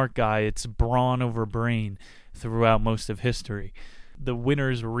the smart guy, it's brawn over brain throughout most of history. The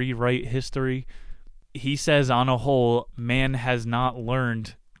winners rewrite history. He says, on a whole, man has not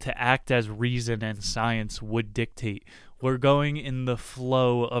learned to act as reason and science would dictate. We're going in the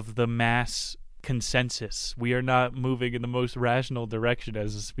flow of the mass consensus. We are not moving in the most rational direction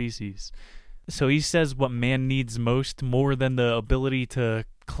as a species. So he says what man needs most, more than the ability to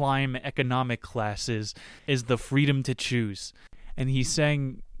climb economic classes, is the freedom to choose. And he's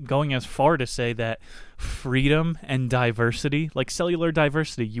saying, going as far to say that freedom and diversity, like cellular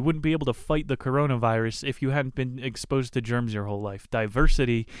diversity, you wouldn't be able to fight the coronavirus if you hadn't been exposed to germs your whole life.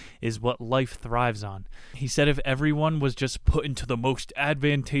 Diversity is what life thrives on. He said if everyone was just put into the most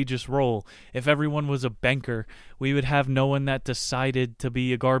advantageous role, if everyone was a banker, we would have no one that decided to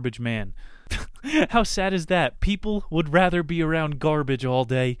be a garbage man. How sad is that? People would rather be around garbage all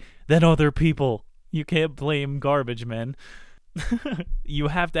day than other people. You can't blame garbage men. You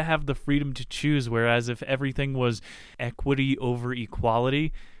have to have the freedom to choose, whereas if everything was equity over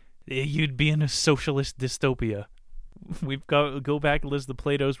equality, you'd be in a socialist dystopia. We've got go back and listen to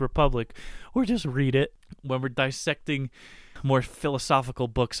Plato's Republic, or just read it. When we're dissecting more philosophical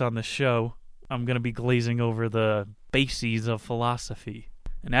books on the show, I'm going to be glazing over the bases of philosophy.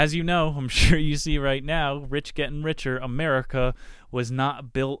 And as you know, I'm sure you see right now, rich getting richer, America was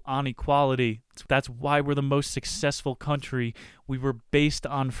not built on equality. That's why we're the most successful country. We were based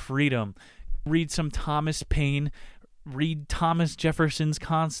on freedom. Read some Thomas Paine. Read Thomas Jefferson's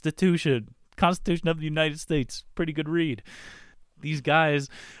Constitution. Constitution of the United States. Pretty good read. These guys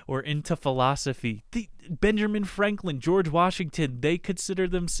were into philosophy. Benjamin Franklin, George Washington, they consider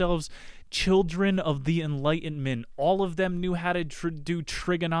themselves children of the Enlightenment. All of them knew how to do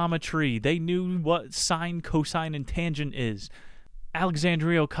trigonometry. They knew what sine, cosine, and tangent is.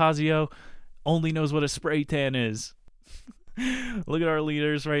 Alexandria Ocasio only knows what a spray tan is. Look at our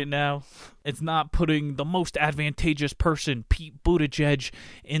leaders right now. It's not putting the most advantageous person, Pete Buttigieg,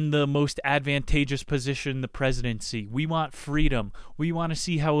 in the most advantageous position, the presidency. We want freedom. We want to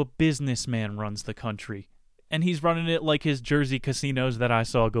see how a businessman runs the country. And he's running it like his Jersey casinos that I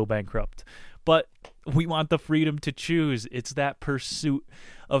saw go bankrupt. But we want the freedom to choose. It's that pursuit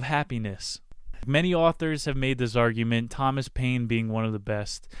of happiness. Many authors have made this argument, Thomas Paine being one of the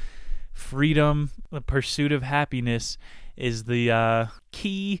best. Freedom, the pursuit of happiness, is the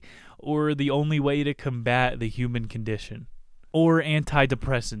key or the only way to combat the human condition. Or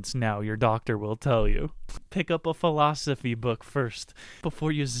antidepressants now, your doctor will tell you. Pick up a philosophy book first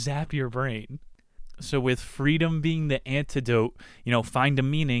before you zap your brain. So with freedom being the antidote, find a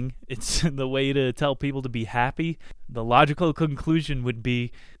meaning, it's the way to tell people to be happy. The logical conclusion would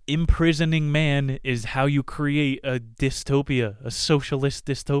be imprisoning man is how you create a dystopia, a socialist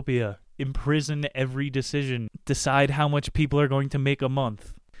dystopia. Imprison every decision. Decide how much people are going to make a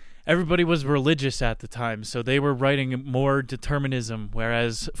month. Everybody was religious at the time, so they were writing more determinism,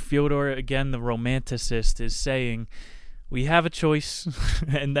 whereas Fyodor, again, the romanticist, is saying, we have a choice,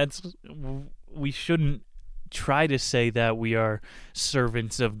 and we shouldn't try to say that we are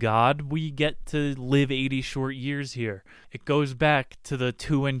servants of God. We get to live 80 short years here. It goes back to the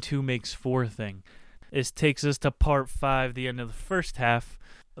 2 and 2 makes 4 thing. This takes us to part 5, the end of the first half.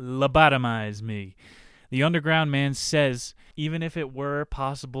 Lobotomize me. The Underground Man says, even if it were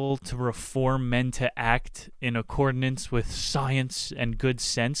possible to reform men to act in accordance with science and good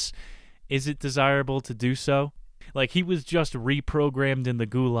sense, is it desirable to do so? Like, he was just reprogrammed in the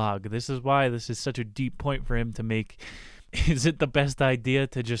gulag. This is why this is such a deep point for him to make. Is it the best idea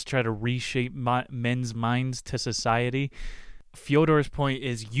to just try to reshape men's minds to society? Fyodor's point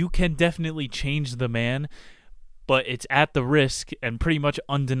is you can definitely change the man, but it's at the risk, and pretty much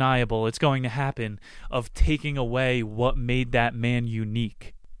undeniable, it's going to happen, of taking away what made that man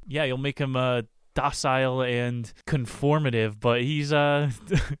unique. Yeah, you'll make him docile and conformative, but he's,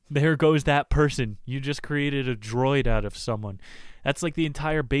 there goes that person. You just created a droid out of someone. That's like the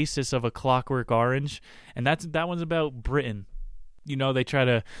entire basis of A Clockwork Orange, and that one's about Britain. They try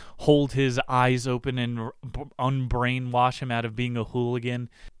to hold his eyes open and unbrainwash him out of being a hooligan.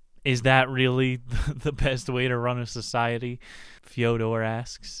 Is that really the best way to run a society? Fyodor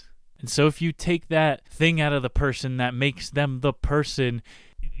asks. And so if you take that thing out of the person that makes them the person,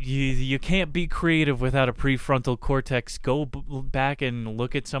 you can't be creative without a prefrontal cortex. Go back and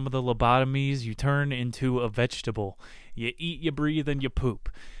look at some of the lobotomies. You turn into a vegetable. You eat, you breathe, and you poop.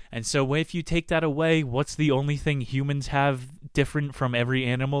 And so if you take that away, what's the only thing humans have different from every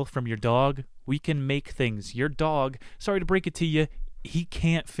animal, from your dog? We can make things. Your dog, sorry to break it to you, he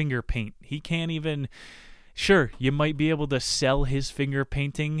can't finger paint. He can't even... Sure, you might be able to sell his finger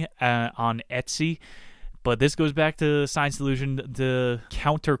painting on Etsy, but this goes back to Science Delusion, the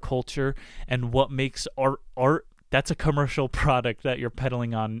counterculture, and what makes art. That's a commercial product that you're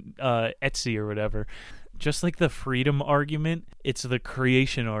peddling on Etsy or whatever. Just like the freedom argument, it's the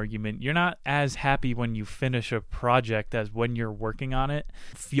creation argument. You're not as happy when you finish a project as when you're working on it.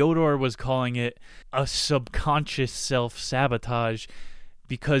 Fyodor was calling it a subconscious self-sabotage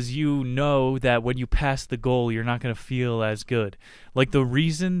because you know that when you pass the goal, you're not going to feel as good. Like the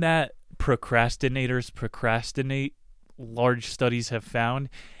reason that procrastinators procrastinate, large studies have found,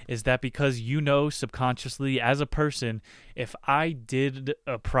 is that because subconsciously as a person, if I did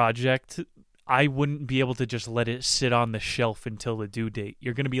a project, I wouldn't be able to just let it sit on the shelf until the due date.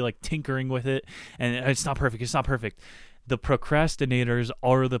 You're going to be like tinkering with it, and it's not perfect. The procrastinators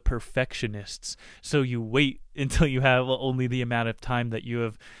are the perfectionists. So you wait until you have only the amount of time that you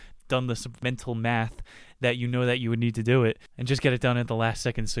have done the mental math that you know that you would need to do it, and just get it done at the last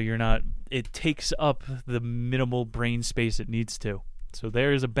second so it takes up the minimal brain space it needs to. So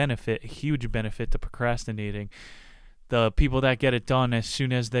there is a huge benefit to procrastinating. The people that get it done as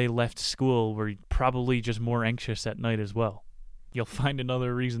soon as they left school were probably just more anxious at night as well. You'll find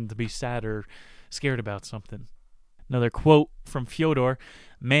another reason to be sad or scared about something. Another quote from Fyodor: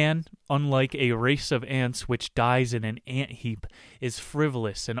 "Man, unlike a race of ants which dies in an ant heap, is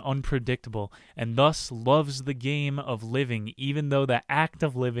frivolous and unpredictable, and thus loves the game of living, even though the act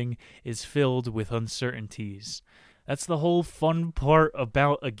of living is filled with uncertainties." That's the whole fun part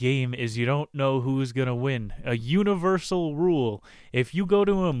about a game, is you don't know who's going to win. A universal rule. If you go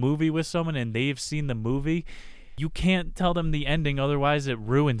to a movie with someone and they've seen the movie, you can't tell them the ending, otherwise it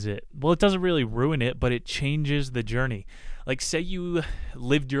ruins it. Well, it doesn't really ruin it, but it changes the journey. Like, say you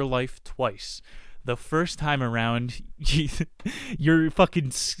lived your life twice. The first time around,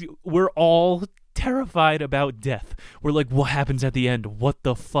 we're all terrified about death. We're like, what happens at the end? What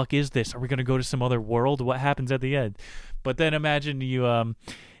the fuck is this? Are we going to go to some other world? What happens at the end? But then imagine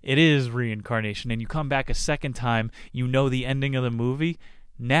it is reincarnation, and you come back a second time, you know the ending of the movie.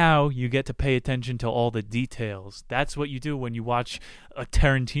 Now you get to pay attention to all the details. That's what you do when you watch a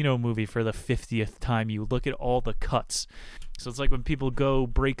Tarantino movie for the 50th time. You look at all the cuts. So it's like when people go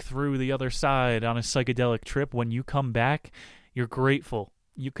break through the other side on a psychedelic trip. When you come back, you're grateful.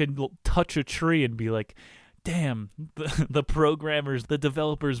 You could touch a tree and be like, damn, the programmers, the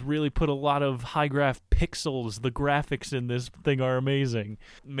developers really put a lot of high-graph pixels. The graphics in this thing are amazing.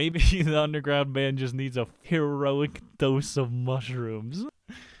 Maybe the underground man just needs a heroic dose of mushrooms.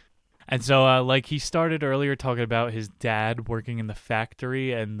 And so, like he started earlier talking about his dad working in the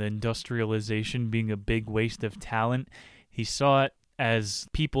factory and the industrialization being a big waste of talent, he saw it as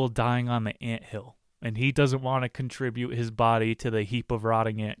people dying on the anthill. And he doesn't want to contribute his body to the heap of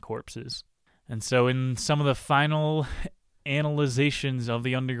rotting ant corpses. And so in some of the final analyzations of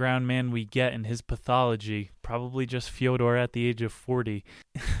the underground man we get in his pathology, probably just Fyodor at the age of 40,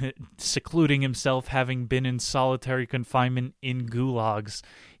 secluding himself, having been in solitary confinement in gulags,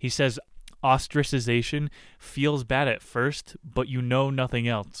 he says ostracization feels bad at first, but you know nothing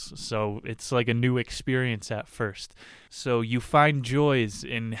else. So it's like a new experience at first. So you find joys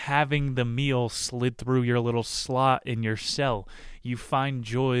in having the meal slid through your little slot in your cell. You find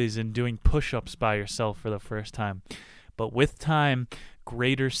joys in doing push-ups by yourself for the first time. But with time,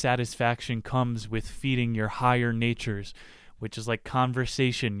 greater satisfaction comes with feeding your higher natures, which is like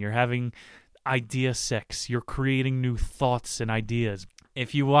conversation. You're having idea sex. You're creating new thoughts and ideas.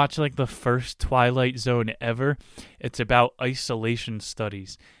 If you watch like the first Twilight Zone ever, it's about isolation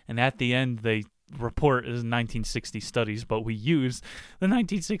studies. And at the end, they report is 1960s studies, but we use the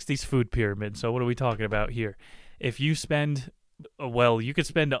 1960s food pyramid. So what are we talking about here? If you spend, well, you could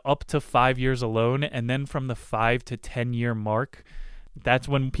spend up to 5 years alone, and then from the 5 to 10 year mark, that's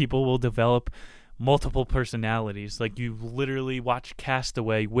when people will develop multiple personalities. Like you literally watch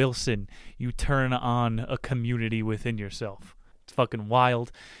Castaway, Wilson, you turn on a community within yourself. It's fucking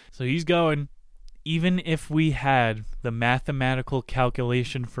wild. So he's going, even if we had the mathematical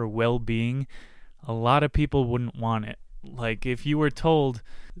calculation for well-being, a lot of people wouldn't want it. Like if you were told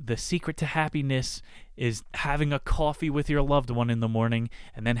the secret to happiness is having a coffee with your loved one in the morning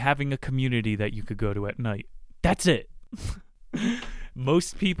and then having a community that you could go to at night. That's it.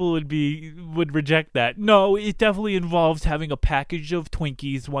 Most people would reject that. No, it definitely involves having a package of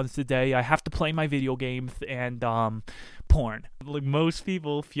Twinkies once a day. I have to play my video games and porn. Like most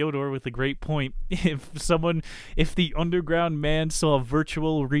people, Fyodor with a great point. If the underground man saw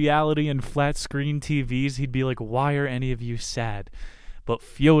virtual reality and flat screen TVs, he'd be like, why are any of you sad? But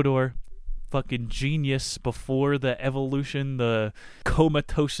Fyodor, fucking genius, before the evolution, the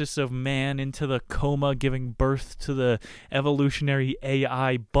comatosis of man into the coma, giving birth to the evolutionary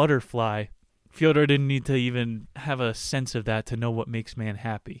AI butterfly. Fyodor didn't need to even have a sense of that to know what makes man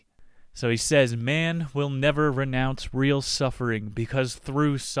happy. So he says, man will never renounce real suffering because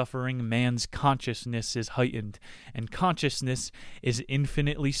through suffering man's consciousness is heightened, and consciousness is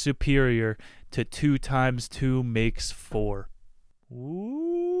infinitely superior to 2 times 2 makes 4.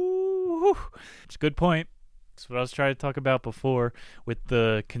 Ooh, it's a good point. That's what I was trying to talk about before with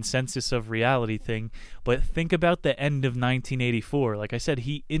the consensus of reality thing. But think about the end of 1984. Like I said,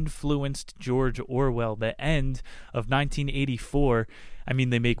 he influenced George Orwell. The end of 1984, I mean,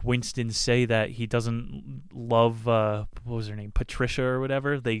 they make Winston say that he doesn't love, what was her name, Patricia or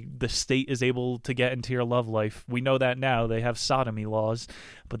whatever. The state is able to get into your love life. We know that now. They have sodomy laws.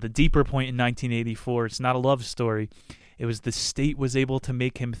 But the deeper point in 1984, it's not a love story. It was the state was able to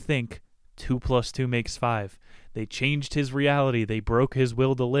make him think 2 + 2 makes 5. They changed his reality. They broke his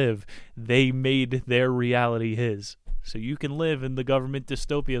will to live. They made their reality his. So you can live in the government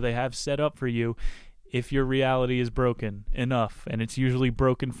dystopia they have set up for you if your reality is broken enough. And it's usually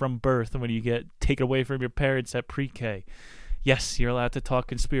broken from birth when you get taken away from your parents at pre-K. Yes, you're allowed to talk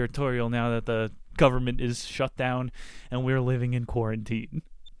conspiratorial now that the government is shut down and we're living in quarantine.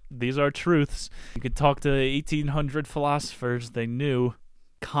 these are truths. You could talk to 1800 philosophers. They knew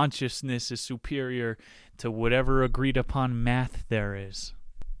consciousness is superior to whatever agreed upon math there is.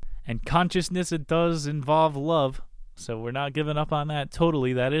 And consciousness, it does involve love, so we're not giving up on that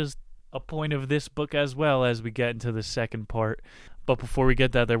totally. That is a point of this book as well as we get into the second part. But before we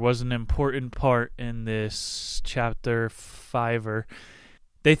get that, there was an important part in this chapter 5.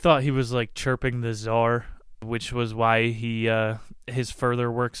 They thought he was like chirping the Tsar, which was why his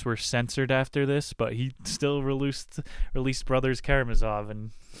further works were censored after this, but he still released Brothers Karamazov,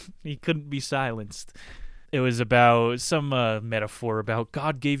 and he couldn't be silenced. It was about some metaphor about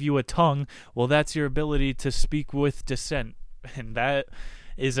God gave you a tongue. Well, that's your ability to speak with dissent. And that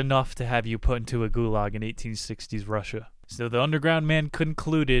is enough to have you put into a gulag in 1860s Russia. So the Underground Man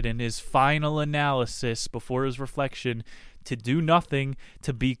concluded in his final analysis before his reflection, to do nothing,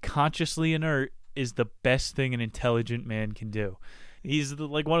 to be consciously inert, is the best thing an intelligent man can do. He's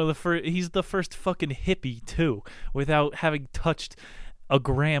he's the first fucking hippie too, without having touched a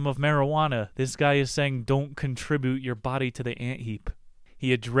gram of marijuana. This guy is saying don't contribute your body to the ant-heap.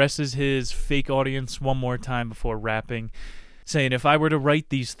 He addresses his fake audience one more time before rapping, saying, if I were to write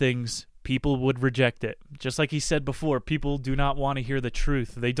these things, people would reject it. Just like he said before, people do not want to hear the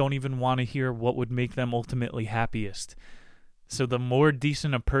truth. They don't even want to hear what would make them ultimately happiest. So the more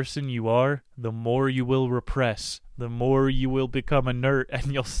decent a person you are, the more you will repress, the more you will become inert,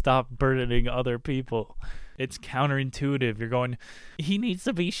 and you'll stop burdening other people. It's counterintuitive. You're going, he needs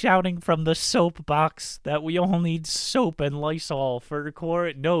to be shouting from the soapbox that we all need soap and Lysol for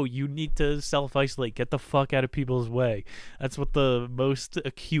core. No, you need to self-isolate. Get the fuck out of people's way. That's what the most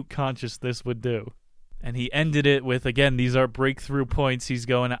acute consciousness would do. And he ended it with, again, these are breakthrough points. He's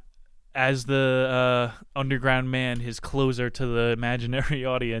going, as the Underground Man, his closer to the imaginary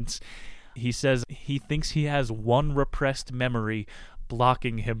audience, he says he thinks he has one repressed memory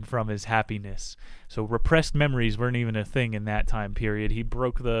blocking him from his happiness. So repressed memories weren't even a thing in that time period. He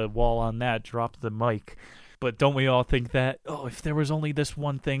broke the wall on that, dropped the mic. But don't we all think that, oh, if there was only this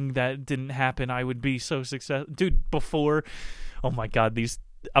one thing that didn't happen, I would be so successful. Dude, before, oh my God,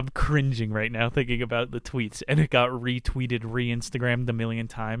 I'm cringing right now thinking about the tweets, and it got retweeted, re-Instagrammed a million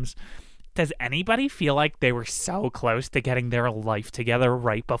times. Does anybody feel like they were so close to getting their life together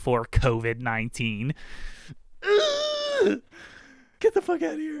right before COVID-19? Get the fuck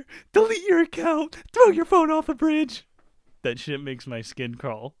out of here. Delete your account. Throw your phone off a bridge. That shit makes my skin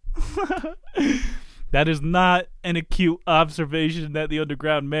crawl. That is not an acute observation that the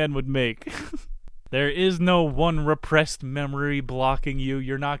Underground Man would make. There is no one repressed memory blocking you.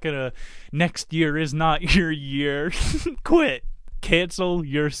 You're not gonna... Next year is not your year. Quit. Cancel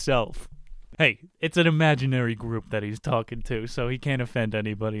yourself. Hey, it's an imaginary group that he's talking to, so he can't offend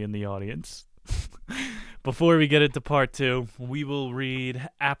anybody in the audience. Before we get into part 2, we will read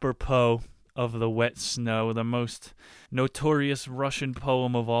Apropos of the Wet Snow, the most notorious Russian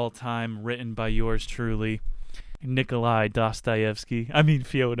poem of all time, written by yours truly, Nikolai Dostoevsky.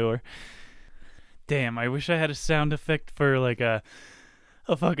 Fyodor. Damn, I wish I had a sound effect for like a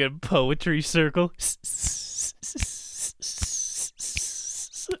fucking poetry circle.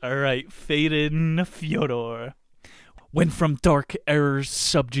 Alright, fade in, Fyodor. When from dark error's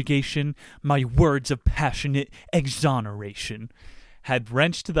subjugation, my words of passionate exoneration had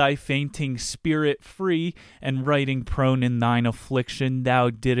wrenched thy fainting spirit free, and writing prone in thine affliction, thou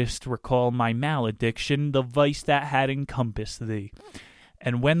didst recall my malediction, the vice that had encompassed thee.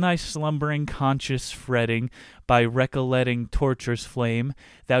 And when thy slumbering conscience fretting, by recollecting torture's flame,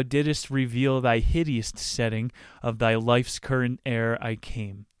 thou didst reveal thy hideous setting, of thy life's current air I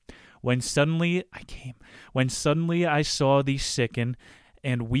came. When suddenly I saw thee sicken,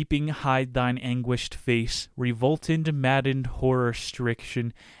 and weeping hide thine anguished face, revolted, maddened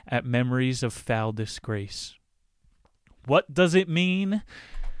horror-stricken at memories of foul disgrace. What does it mean?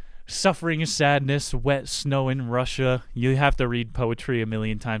 Suffering, sadness, wet snow in Russia. You have to read poetry a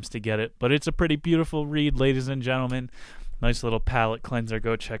million times to get it, but it's a pretty beautiful read, ladies and gentlemen. Nice little palate cleanser.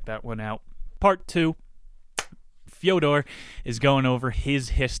 Go check that one out. Part 2. Fyodor is going over his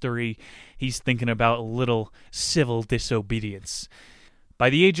history. He's thinking about a little civil disobedience. By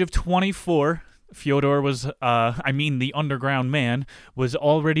the age of 24, Fyodor was, the Underground Man, was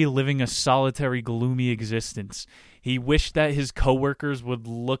already living a solitary, gloomy existence. He wished that his coworkers would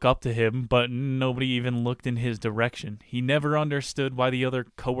look up to him, but nobody even looked in his direction. He never understood why the other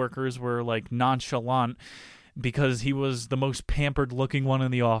coworkers were, nonchalant, because he was the most pampered-looking one in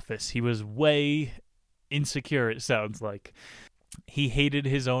the office. He was way insecure, it sounds like. He hated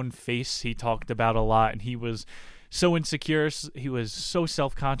his own face. He talked about a lot, and he was so insecure, he was so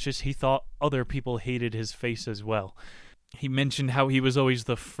self-conscious, he thought other people hated his face as well. He mentioned how he was always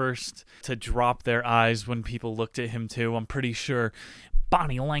the first to drop their eyes when people looked at him, too. I'm pretty sure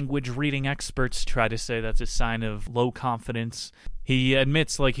body language reading experts try to say that's a sign of low confidence. He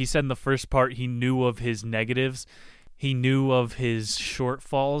admits, like he said in the first part, he knew of his negatives. He knew of his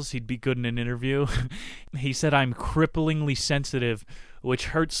shortfalls. He'd be good in an interview. He said, "I'm cripplingly sensitive, which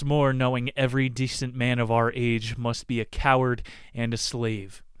hurts more knowing every decent man of our age must be a coward and a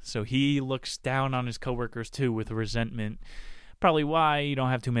slave." So he looks down on his coworkers, too, with resentment. Probably why you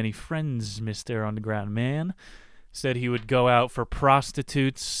don't have too many friends, Mr. Underground Man. Said he would go out for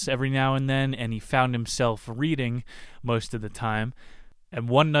prostitutes every now and then, and he found himself reading most of the time. And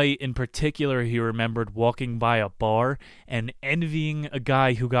one night in particular, he remembered walking by a bar and envying a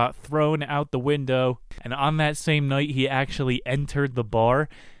guy who got thrown out the window. And on that same night, he actually entered the bar,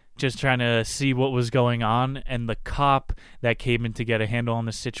 just trying to see what was going on. And the cop that came in to get a handle on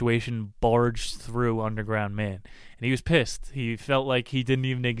the situation barged through Underground Man. And he was pissed. He felt like he didn't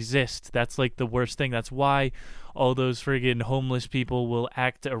even exist. That's like the worst thing. That's why all those friggin' homeless people will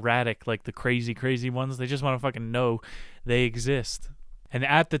act erratic, like the crazy, crazy ones. They just want to fucking know they exist. And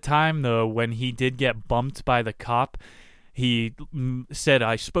at the time, though, when he did get bumped by the cop, he said,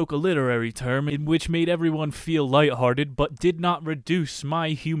 "I spoke a literary term in which made everyone feel lighthearted, but did not reduce my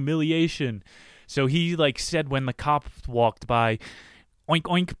humiliation." So he, said when the cop walked by, "Oink,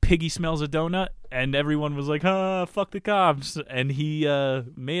 oink, piggy smells a donut," and everyone was like, fuck the cops. And he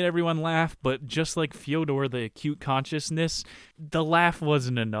made everyone laugh, but just like Fyodor, the acute consciousness, the laugh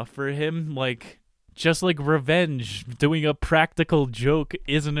wasn't enough for him. Just like revenge, doing a practical joke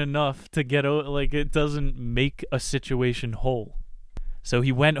isn't enough to get it doesn't make a situation whole. So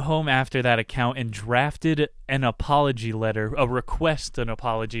he went home after that account and drafted an apology letter, an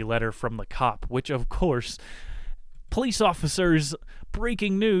apology letter from the cop, which of course, police officers,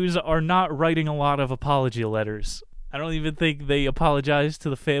 breaking news, are not writing a lot of apology letters. I don't even think they apologize to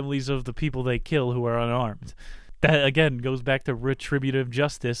the families of the people they kill who are unarmed. That, again, goes back to retributive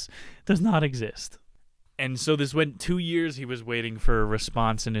justice. Does not exist. And so this went 2 years. He was waiting for a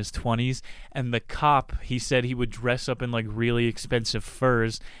response in his 20s. And the cop, he said he would dress up in really expensive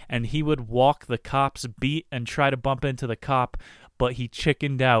furs. And he would walk the cop's beat and try to bump into the cop. But he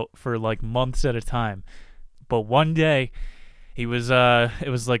chickened out for months at a time. But one day, it was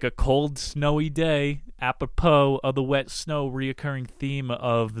like a cold, snowy day, apropos of the wet snow reoccurring theme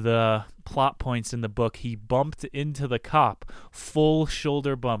of the plot points in the book. He bumped into the cop, full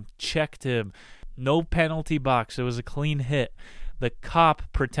shoulder bump, checked him. No penalty box. It was a clean hit. The cop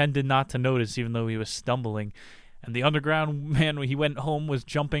pretended not to notice, even though he was stumbling. And the Underground Man, when he went home, was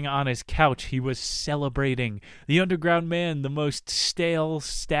jumping on his couch. He was celebrating. The Underground Man, the most stale,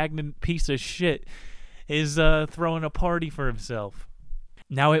 stagnant piece of shit, is throwing a party for himself.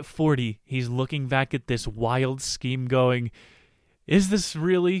 Now at 40, he's looking back at this wild scheme going, is this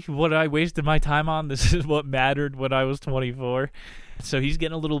really what I wasted my time on? This is what mattered when I was 24? So he's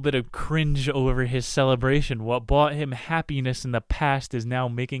getting a little bit of cringe over his celebration. What brought him happiness in the past is now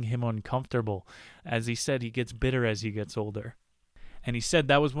making him uncomfortable. As he said, he gets bitter as he gets older. And he said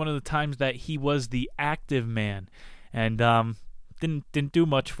that was one of the times that he was the active man. And didn't do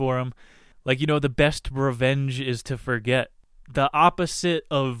much for him. The best revenge is to forget. The opposite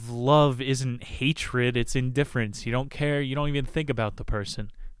of love isn't hatred, it's indifference. You don't care, you don't even think about the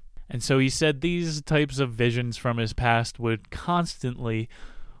person. And so he said these types of visions from his past would constantly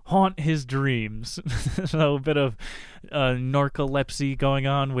haunt his dreams. So a bit of narcolepsy going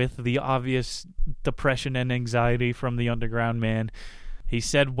on with the obvious depression and anxiety from the Underground Man. He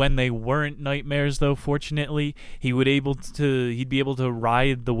said when they weren't nightmares, though, fortunately, he'd be able to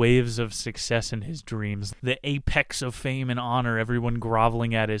ride the waves of success in his dreams, the apex of fame and honor, everyone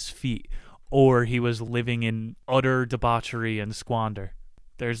groveling at his feet, or he was living in utter debauchery and squander.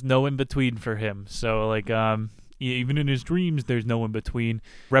 There's no in-between for him. So, even in his dreams, there's no in-between,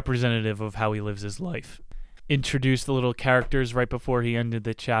 representative of how he lives his life. Introduced the little characters right before he ended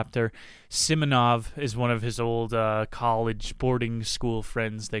the chapter. Simonov is one of his old college boarding school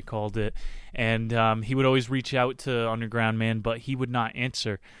friends, they called it. And he would always reach out to Underground Man, but he would not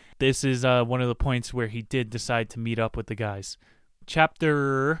answer. This is one of the points where he did decide to meet up with the guys.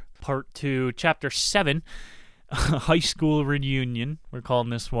 Part 2, Chapter 7. High school reunion, we're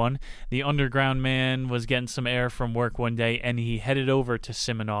calling this one. The Underground Man was getting some air from work one day, and he headed over to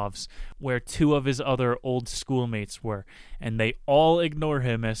Simonov's, where 2 of his other old schoolmates were, and they all ignore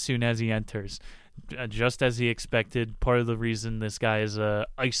him as soon as he enters, just as he expected. Part of the reason this guy is a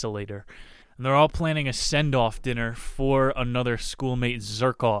isolator. And they're all planning a send-off dinner for another schoolmate,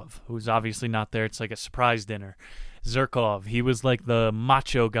 Zherkov, who's obviously not there. It's like a surprise dinner. Zherkov, he was like the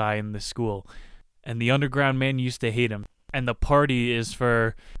macho guy in the school. And the Underground Man used to hate him. And the party is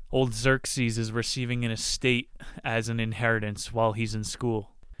for old Xerxes is receiving an estate as an inheritance while he's in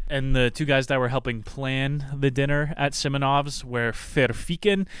school. And the two guys that were helping plan the dinner at Simonov's were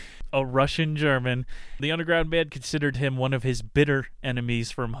Ferfikin, a Russian German. The Underground Man considered him one of his bitter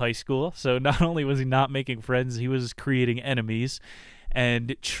enemies from high school. So not only was he not making friends, he was creating enemies.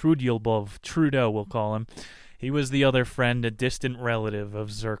 And Trudyulbov, Trudeau we'll call him, he was the other friend, a distant relative of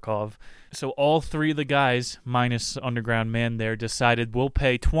Zverkov. So all three of the guys, minus Underground Man there, decided we'll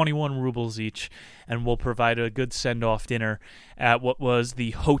pay 21 rubles each and we'll provide a good send-off dinner at what was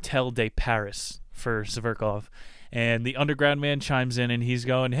the Hotel de Paris for Zverkov. And the Underground Man chimes in and he's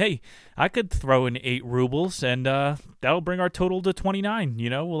going, hey, I could throw in 8 rubles and that'll bring our total to 29.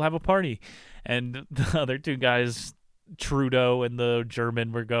 We'll have a party. And the other two guys, Trudeau and the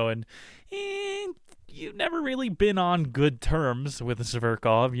German, were going, you've never really been on good terms with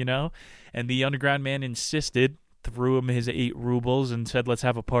Zverkov, And the Underground Man insisted, threw him his 8 rubles and said, let's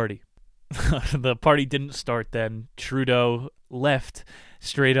have a party. The party didn't start then. Trudeau left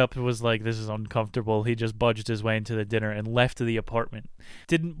straight up, was like, this is uncomfortable. He just budged his way into the dinner and left the apartment.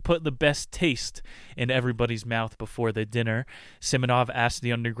 Didn't put the best taste in everybody's mouth before the dinner. Simonov asked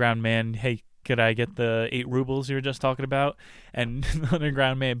the Underground Man, hey, could I get the 8 rubles you were just talking about? And the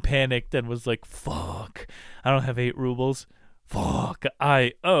Underground Man panicked and was like, fuck, I don't have 8 rubles. Fuck,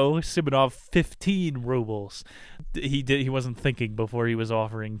 I owe Simonov 15 rubles. He wasn't thinking before he was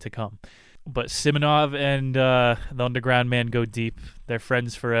offering to come. But Simonov and the Underground Man go deep. They're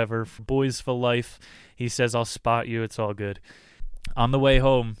friends forever, boys for life. He says, I'll spot you, it's all good. On the way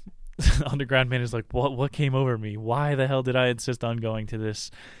home, Underground Man is like, what came over me? Why the hell did I insist on going to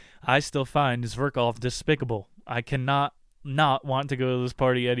this? I still find Zverkov despicable. I cannot not want to go to this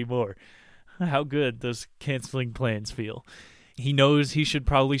party anymore. How good does canceling plans feel? He knows he should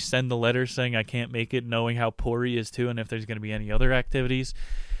probably send the letter saying I can't make it, knowing how poor he is too, and if there's going to be any other activities.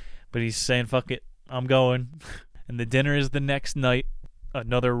 But he's saying, fuck it, I'm going. And the dinner is the next night,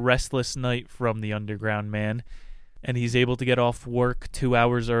 another restless night from the Underground Man. And he's able to get off work 2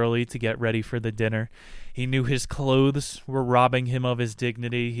 hours early to get ready for the dinner. He knew his clothes were robbing him of his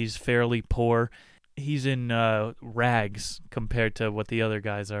dignity. He's fairly poor. He's in rags compared to what the other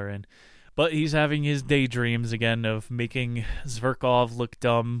guys are in. But he's having his daydreams again of making Zverkov look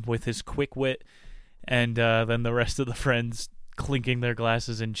dumb with his quick wit, and then the rest of the friends clinking their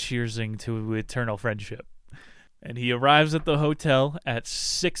glasses and cheersing to eternal friendship. And he arrives at the hotel at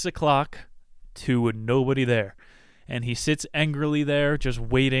 6 o'clock to nobody there. And he sits angrily there, just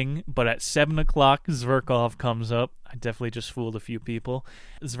waiting. But at 7 o'clock, Zverkov comes up. I definitely just fooled a few people.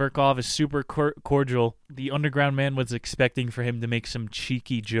 Zverkov is super cordial. The Underground Man was expecting for him to make some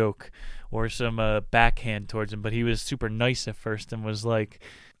cheeky joke or some backhand towards him. But he was super nice at first and was like,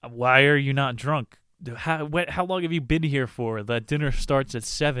 why are you not drunk? How long have you been here for? The dinner starts at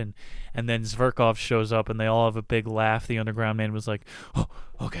 7. And then Zverkov shows up and they all have a big laugh. The Underground Man was like, oh,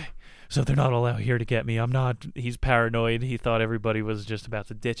 okay. So they're not all out here to get me. I'm not. He's paranoid. He thought everybody was just about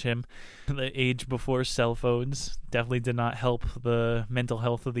to ditch him. The age before cell phones definitely did not help the mental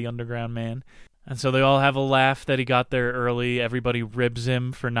health of the Underground Man. And so they all have a laugh that he got there early. Everybody ribs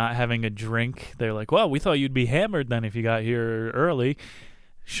him for not having a drink. They're like, well, we thought you'd be hammered then if you got here early.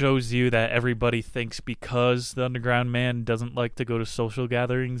 Shows you that everybody thinks because the Underground Man doesn't like to go to social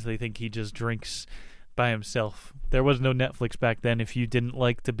gatherings, they think he just drinks by himself. There was no Netflix back then. If you didn't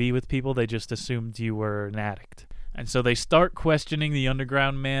like to be with people, they just assumed you were an addict. And so they start questioning the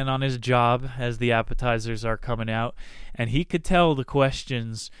Underground Man on his job as the appetizers are coming out. And he could tell the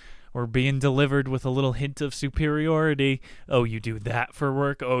questions were being delivered with a little hint of superiority. Oh, you do that for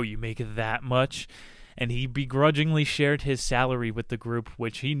work? Oh, you make that much? And he begrudgingly shared his salary with the group,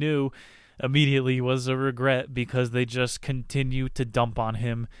 which he knew immediately was a regret because they just continued to dump on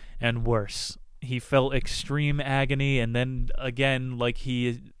him and worse. He felt extreme agony, and then again, like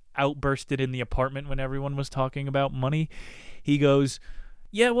he outbursted in the apartment when everyone was talking about money. He goes,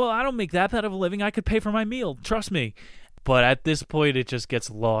 yeah, well, I don't make that bad of a living. I could pay for my meal. Trust me. But at this point, it just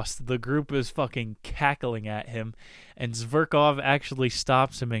gets lost. The group is fucking cackling at him, and Zverkov actually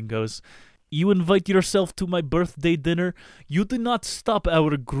stops him and goes, you invite yourself to my birthday dinner. You do not stop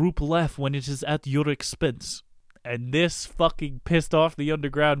our group laugh when it is at your expense. And this fucking pissed off the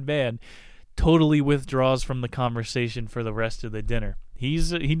Underground Man. Totally withdraws from the conversation for the rest of the dinner. He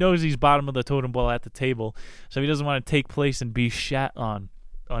knows he's bottom of the totem pole at the table, so he doesn't want to take place and be shat on.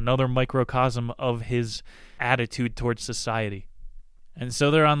 Another microcosm of his attitude towards society. And so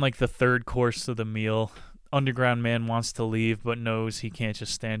they're on like the third course of the meal. Underground Man wants to leave, but knows he can't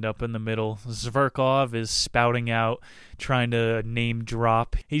just stand up in the middle. Zverkov is spouting out, trying to name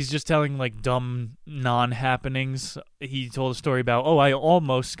drop. He's just telling, like, dumb non-happenings. He told a story about, I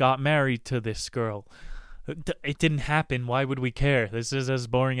almost got married to this girl. It didn't happen. Why would we care? This is as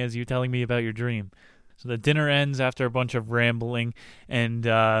boring as you telling me about your dream. So the dinner ends after a bunch of rambling, and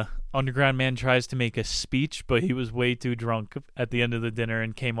Underground Man tries to make a speech, but he was way too drunk at the end of the dinner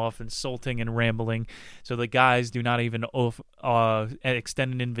and came off insulting and rambling. So the guys do not even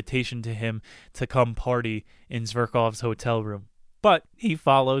extend an invitation to him to come party in Zverkov's hotel room. But he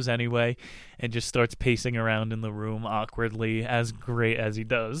follows anyway and just starts pacing around in the room awkwardly, as great as he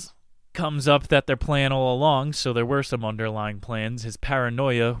does. Comes up that their plan all along, so there were some underlying plans. His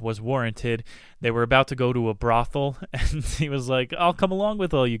paranoia was warranted. They were about to go to a brothel, and he was like, I'll come along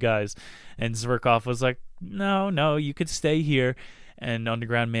with all you guys. And Zverkov was like, no, you could stay here. And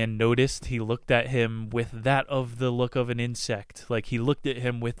Underground Man noticed. He looked at him with that of the look of an insect. Like, he looked at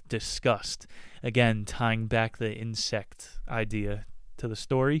him with disgust. Again, tying back the insect idea to the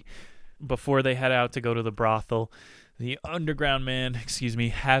story. Before they head out to go to the brothel, the Underground Man,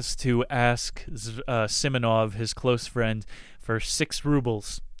 has to ask Simonov, his close friend, for 6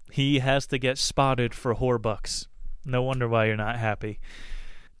 rubles. He has to get spotted for whorebucks. No wonder why you're not happy.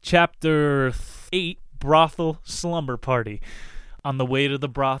 Chapter 8, Brothel Slumber Party. On the way to the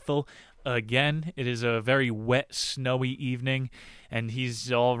brothel, again, it is a very wet, snowy evening, and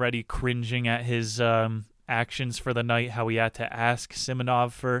he's already cringing at his actions for the night, how he had to ask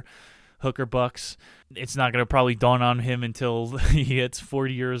Simonov for hooker bucks. It's not going to probably dawn on him until he hits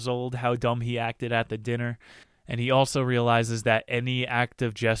 40 years old how dumb he acted at the dinner. And he also realizes that any act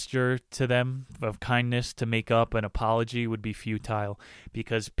of gesture to them of kindness to make up an apology would be futile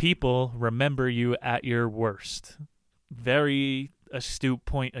because people remember you at your worst. Very astute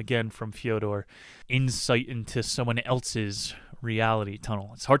point again from Fyodor. Insight into someone else's reality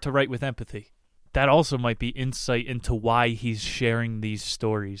tunnel. It's hard to write with empathy. That also might be insight into why he's sharing these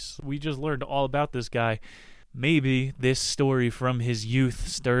stories. We just learned all about this guy. Maybe this story from his youth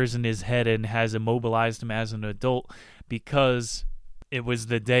stirs in his head and has immobilized him as an adult because it was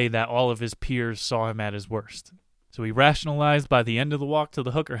the day that all of his peers saw him at his worst. So he rationalized by the end of the walk to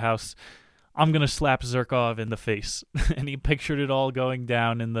the hooker house, I'm going to slap Zverkov in the face. And he pictured it all going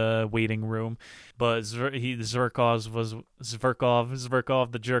down in the waiting room. But Zverkov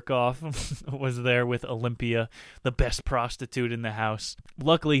the jerk-off, was there with Olympia, the best prostitute in the house.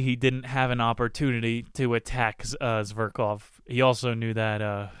 Luckily, he didn't have an opportunity to attack Zverkov. He also knew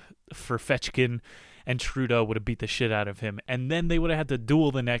that Ferfetchkin and Trudeau would have beat the shit out of him. And then they would have had to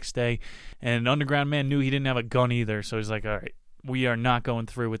duel the next day. And Underground Man knew he didn't have a gun either. So he's like, all right, we are not going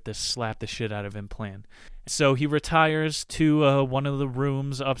through with this slap the shit out of him plan. So he retires to one of the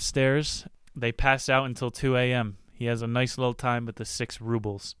rooms upstairs. They pass out until 2 a.m. He has a nice little time with the 6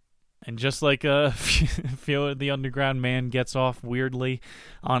 rubles. And just like the Underground Man gets off weirdly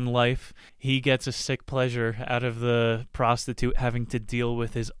on life, he gets a sick pleasure out of the prostitute having to deal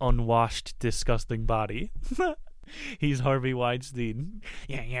with his unwashed, disgusting body. He's Harvey Weinstein.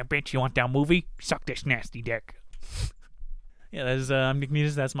 Yeah, bitch, you want that movie? Suck this nasty dick. Yeah, I'm Nick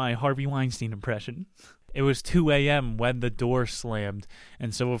Muniz. That's my Harvey Weinstein impression. It was 2 a.m. when the door slammed,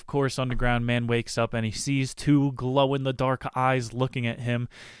 and so of course Underground Man wakes up and he sees 2 glow-in-the-dark eyes looking at him.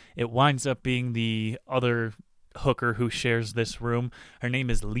 It winds up being the other hooker who shares this room. Her name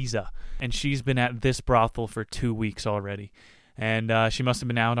is Lisa, and she's been at this brothel for 2 weeks already. And she must have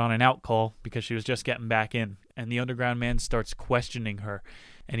been out on an out call because she was just getting back in. And the Underground Man starts questioning her,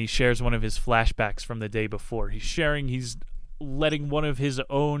 and he shares one of his flashbacks from the day before. He's letting one of his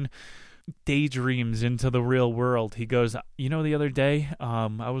own daydreams into the real world. He goes, the other day,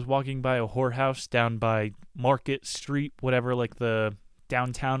 I was walking by a whorehouse down by Market Street, whatever, like the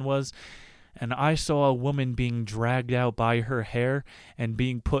downtown was, and I saw a woman being dragged out by her hair and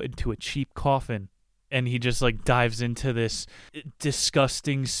being put into a cheap coffin. And he just dives into this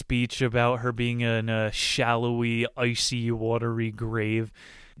disgusting speech about her being in a shallowy, icy, watery grave.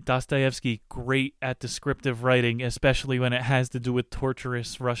 Dostoevsky, great at descriptive writing, especially when it has to do with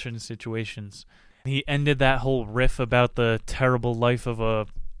torturous Russian situations. He ended that whole riff about the terrible life of a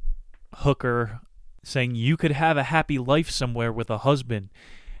hooker, saying, you could have a happy life somewhere with a husband.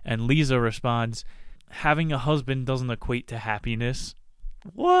 And Lisa responds, having a husband doesn't equate to happiness.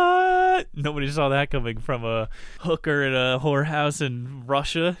 What? Nobody saw that coming from a hooker in a whorehouse in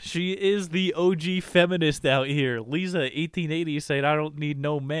Russia. She is the OG feminist out here. Lisa, 1880, said, I don't need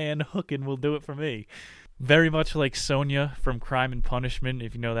no man. Hooking will do it for me. Very much like Sonia from Crime and Punishment,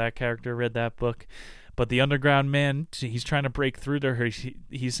 if you know that character, read that book. But the Underground Man, he's trying to break through to her.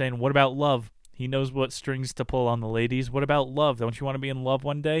 He's saying, what about love? He knows what strings to pull on the ladies. What about love? Don't you want to be in love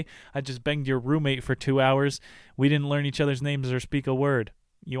one day? I just banged your roommate for 2 hours. We didn't learn each other's names or speak a word.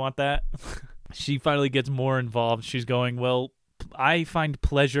 You want that? She finally gets more involved. She's going, well, I find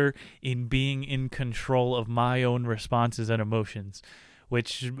pleasure in being in control of my own responses and emotions,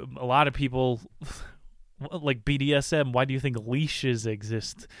 which a lot of people, like BDSM, why do you think leashes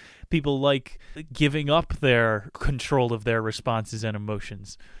exist? People like giving up their control of their responses and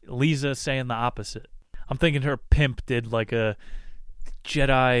emotions. Lisa saying the opposite. I'm thinking her pimp did like a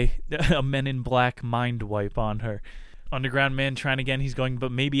Jedi, a Men in Black mind wipe on her. Underground Man trying again. He's going,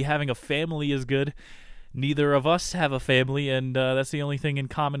 but maybe having a family is good. Neither of us have a family, and that's the only thing in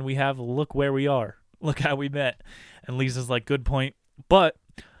common we have. Look where we are. Look how we met. And Lisa's like, good point. But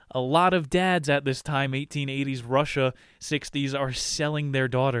a lot of dads at this time, 1880s Russia, 60s, are selling their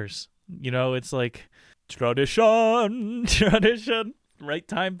daughters. You know, it's like tradition, right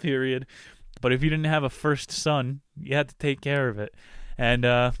time period. But if you didn't have a first son, you had to take care of it. And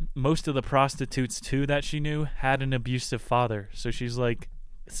most of the prostitutes, too, that she knew had an abusive father. So she's like,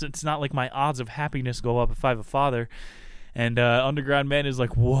 it's not like my odds of happiness go up if I have a father. And Underground Man is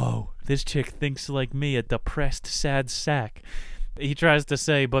like, whoa, this chick thinks like me, a depressed, sad sack. He tries to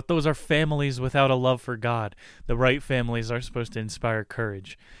say, but those are families without a love for God. The right families are supposed to inspire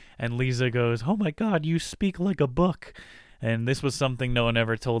courage. And Lisa goes, oh my God, you speak like a book. And this was something no one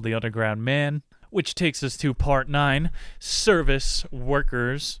ever told the Underground Man. Which takes us to part 9, service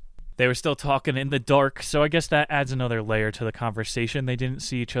workers. They were still talking in the dark, so I guess that adds another layer to the conversation. They didn't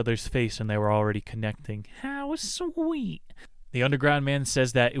see each other's face, and they were already connecting. How sweet. The Underground Man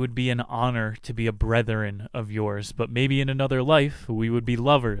says that it would be an honor to be a brethren of yours, but maybe in another life we would be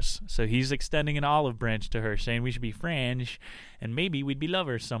lovers. So he's extending an olive branch to her, saying we should be friends, and maybe we'd be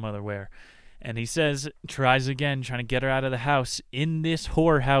lovers some other where. And he says, tries again, trying to get her out of the house. In this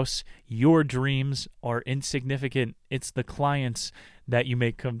whorehouse, your dreams are insignificant. It's the clients that you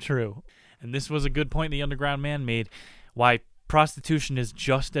make come true. And this was a good point the Underground Man made. Why prostitution is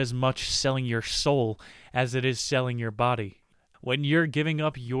just as much selling your soul as it is selling your body. When you're giving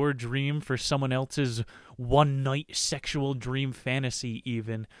up your dream for someone else's one-night sexual dream fantasy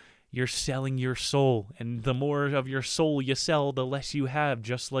even, you're selling your soul, and the more of your soul you sell, the less you have,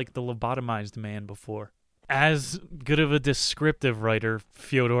 just like the lobotomized man before. As good of a descriptive writer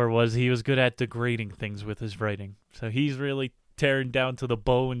Fyodor was, he was good at degrading things with his writing. So he's really tearing down to the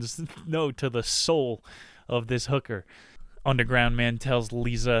bones, no, to the soul of this hooker. Underground Man tells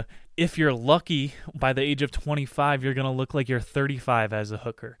Lisa, if you're lucky, by the age of 25, you're going to look like you're 35 as a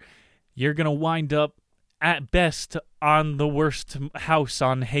hooker. You're going to wind up at best on the worst house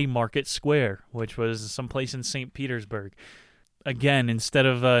on Haymarket Square, which was someplace in St. Petersburg. Again, instead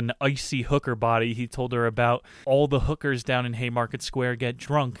of an icy hooker body, he told her about all the hookers down in Haymarket Square get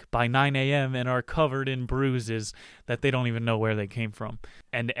drunk by 9 a.m. and are covered in bruises that they don't even know where they came from.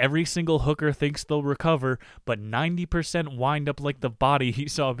 And every single hooker thinks they'll recover, but 90% wind up like the body he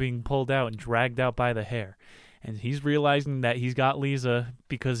saw being pulled out and dragged out by the hair. And he's realizing that he's got Lisa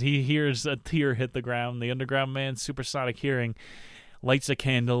because he hears a tear hit the ground. The Underground Man's supersonic hearing lights a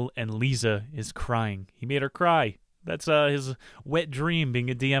candle, and Lisa is crying. He made her cry. That's his wet dream,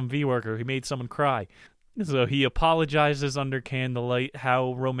 being a DMV worker. He made someone cry. So he apologizes under candlelight,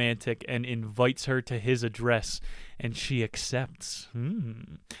 how romantic, and invites her to his address, and she accepts.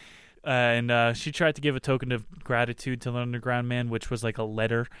 And she tried to give a token of gratitude to the Underground Man, which was like a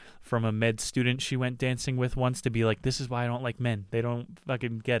letter from a med student she went dancing with once to be like, this is why I don't like men. They don't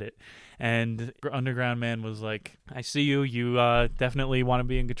fucking get it. And Underground Man was like, I see you. You definitely want to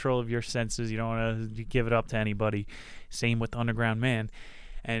be in control of your senses. You don't want to give it up to anybody. Same with Underground Man.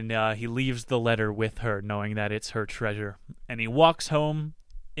 And he leaves the letter with her, knowing that it's her treasure. And he walks home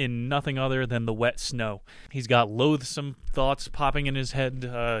in nothing other than the wet snow. He's got loathsome thoughts popping in his head.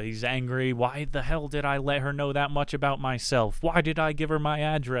 He's angry. Why the hell did I let her know that much about myself? Why did I give her my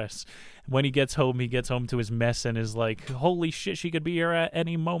address? When he gets home to his mess and is like, holy shit, she could be here at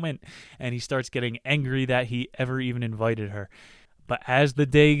any moment. And he starts getting angry that he ever even invited her. But as the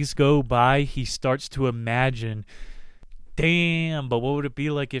days go by, he starts to imagine, damn, but what would it be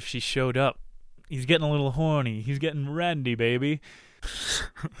like if she showed up? He's getting a little horny. He's getting randy, baby.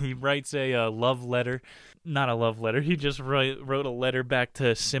 He writes a love letter. Not a love letter. He just wrote a letter back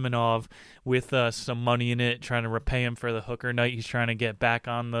to Simonov with some money in it, trying to repay him for the hooker night. He's trying to get back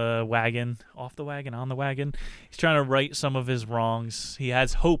on the wagon. Off the wagon, on the wagon. He's trying to right some of his wrongs. He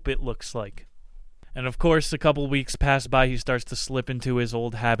has hope, it looks like. And of course, a couple weeks pass by, he starts to slip into his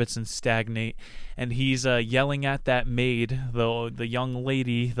old habits and stagnate. And he's yelling at that maid, the young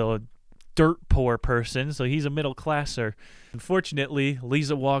lady, the dirt poor person, so he's a middle classer. Unfortunately,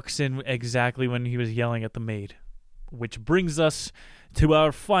 Lisa walks in exactly when he was yelling at the maid. Which brings us to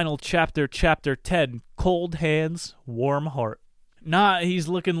our final chapter, Chapter 10, Cold Hands, Warm Heart. He's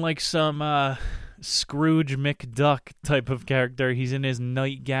looking like some Scrooge McDuck type of character. He's in his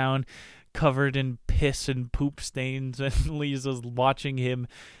nightgown, covered in piss and poop stains, and Lisa's watching him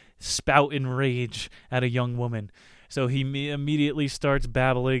spout in rage at a young woman. So he immediately starts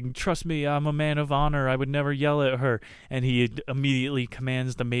babbling, "Trust me, I'm a man of honor. I would never yell at her." And he immediately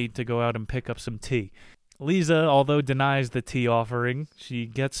commands the maid to go out and pick up some tea. Lisa, although denies the tea offering, she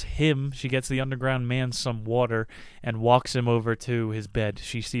gets the underground man some water and walks him over to his bed.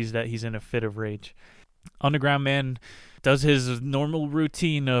 She sees that he's in a fit of rage. Underground man does his normal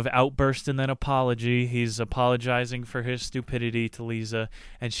routine of outburst and then apology. He's apologizing for his stupidity to Lisa,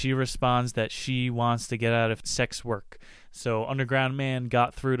 and she responds that she wants to get out of sex work. So Underground man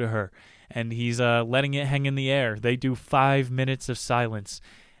got through to her, and he's letting it hang in the air. They do 5 minutes of silence.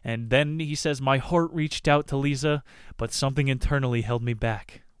 And then he says, "My heart reached out to Lisa, but something internally held me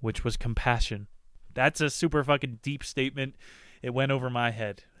back, which was compassion." That's a super fucking deep statement. It went over my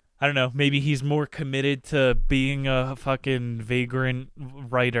head. I don't know, maybe he's more committed to being a fucking vagrant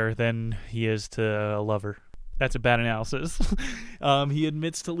writer than he is to a lover. That's a bad analysis. He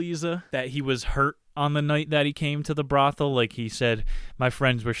admits to Lisa that he was hurt on the night that he came to the brothel. Like he said, "My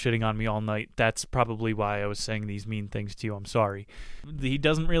friends were shitting on me all night. That's probably why I was saying these mean things to you. I'm sorry." He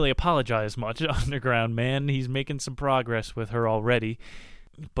doesn't really apologize much, Underground man. He's making some progress with her already.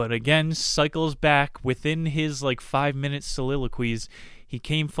 But again, cycles back within his 5-minute soliloquies. He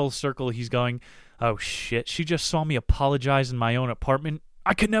came full circle. He's going, "Oh shit, she just saw me apologize in my own apartment.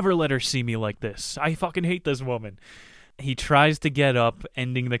 I could never let her see me like this. I fucking hate this woman." He tries to get up,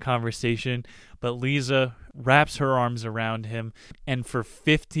 ending the conversation, but Lisa wraps her arms around him, and for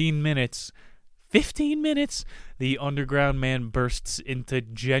 15 minutes, the Underground man bursts into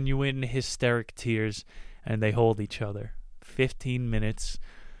genuine hysteric tears, and they hold each other. 15 minutes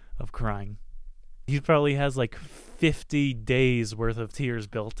of crying. He probably has 50 days worth of tears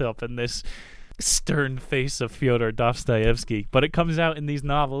built up in this stern face of Fyodor Dostoevsky. But it comes out in these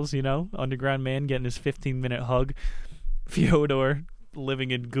novels, Underground man getting his 15-minute hug. Fyodor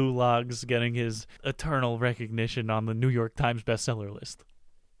living in gulags getting his eternal recognition on the New York Times bestseller list.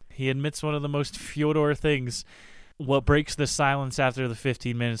 He admits one of the most Fyodor things. What breaks the silence after the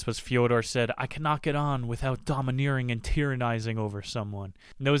 15 minutes was Fyodor said, "I cannot get on without domineering and tyrannizing over someone."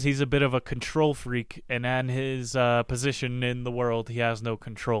 Knows he's a bit of a control freak, and in his position in the world, he has no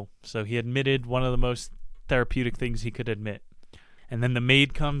control. So he admitted one of the most therapeutic things he could admit. And then the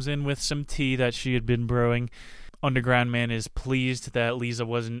maid comes in with some tea that she had been brewing. Underground man is pleased that Lisa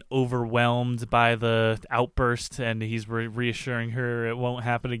wasn't overwhelmed by the outburst, and he's reassuring her it won't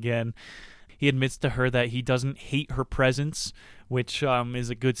happen again. He admits to her that he doesn't hate her presence, which is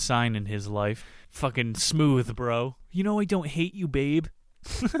a good sign in his life. Fucking smooth, bro. I don't hate you, babe.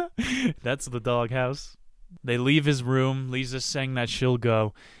 That's the doghouse. They leave his room. Lisa's saying that she'll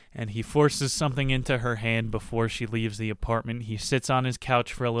go, and he forces something into her hand before she leaves the apartment. He sits on his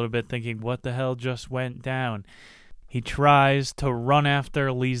couch for a little bit thinking, what the hell just went down? He tries to run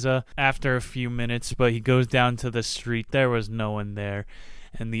after Lisa after a few minutes, but he goes down to the street. There was no one there.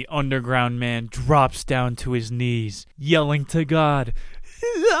 And the Underground man drops down to his knees, yelling to God,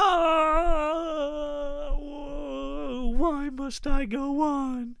 "Why must I go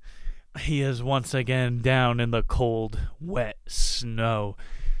on?" He is once again down in the cold, wet snow.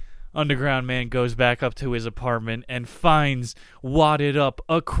 Underground man goes back up to his apartment and finds, wadded up,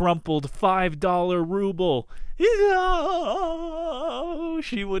 a crumpled $5 ruble.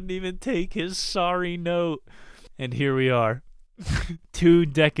 She wouldn't even take his sorry note. And here we are. 2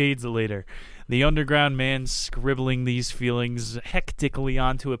 decades later, the Underground man scribbling these feelings hectically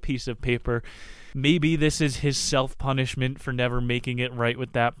onto a piece of paper. Maybe this is his self-punishment for never making it right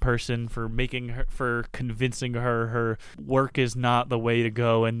with that person, for convincing her work is not the way to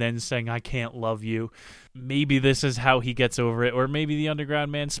go, and then saying, "I can't love you." Maybe this is how he gets over it, or maybe the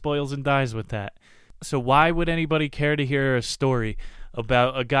Underground man spoils and dies with that. So why would anybody care to hear a story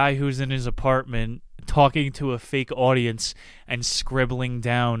about a guy who's in his apartment talking to a fake audience and scribbling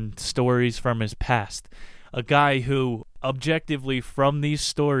down stories from his past? A guy who, objectively from these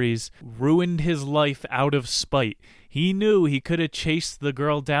stories, ruined his life out of spite. He knew he could have chased the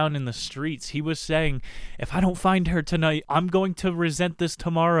girl down in the streets. He was saying, if I don't find her tonight, I'm going to resent this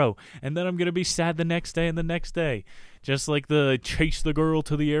tomorrow, and then I'm going to be sad the next day and the next day. Just like the chase the girl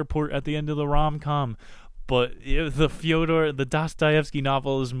to the airport at the end of the rom-com. But the Dostoevsky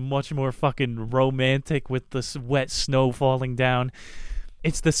novel is much more fucking romantic with the wet snow falling down.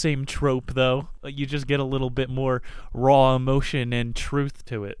 It's the same trope, though. You just get a little bit more raw emotion and truth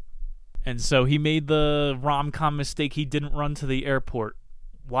to it. And so he made the rom-com mistake. He didn't run to the airport.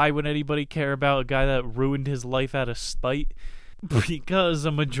 Why would anybody care about a guy that ruined his life out of spite? Because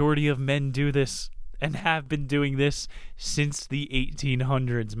a majority of men do this and have been doing this since the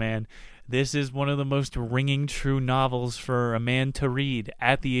 1800s, man. This is one of the most ringing true novels for a man to read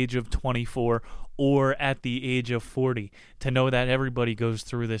at the age of 24 or at the age of 40, to know that everybody goes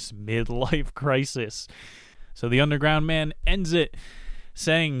through this midlife crisis. So the Underground Man ends it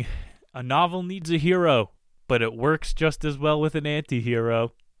saying, a novel needs a hero, but it works just as well with an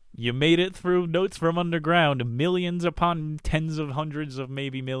anti-hero. You made it through Notes from Underground. Millions upon tens of hundreds of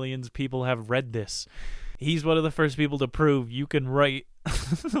maybe millions of people have read this. He's one of the first people to prove you can write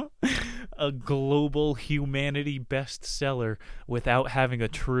a global humanity bestseller without having a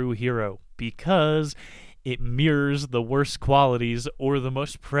true hero, because it mirrors the worst qualities or the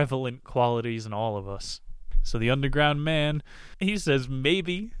most prevalent qualities in all of us. So the Underground Man, he says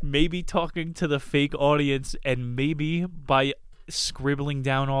maybe talking to the fake audience and maybe by scribbling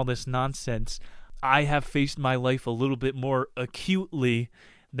down all this nonsense, I have faced my life a little bit more acutely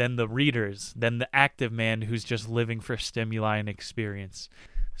than the readers, than the active man who's just living for stimuli and experience.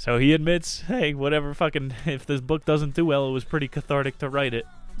 So he admits, hey, whatever fucking, if this book doesn't do well, it was pretty cathartic to write it.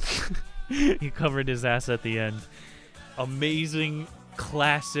 He covered his ass at the end. Amazing,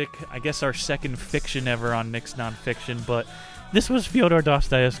 classic, I guess our second fiction ever on Nick's Nonfiction, but this was Fyodor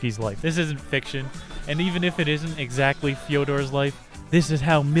Dostoevsky's life. This isn't fiction, and even if it isn't exactly Fyodor's life, this is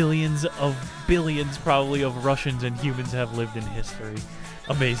how millions of billions probably of Russians and humans have lived in history.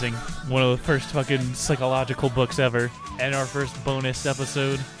 Amazing. One of the first fucking psychological books ever, and our first bonus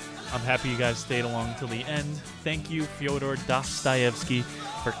episode. I'm happy you guys stayed along till the end. Thank you, Fyodor Dostoevsky,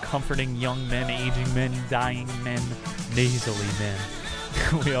 for comforting young men, aging men, dying men, nasally men.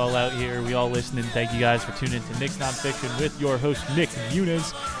 We all out here, we all listening. Thank you guys for tuning into Nick's Nonfiction with your host, Nick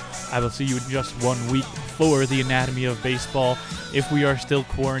Muniz. I will see you in just 1 week for the Anatomy of Baseball. If we are still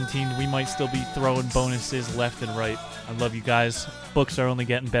quarantined, we might still be throwing bonuses left and right. I love you guys. Books are only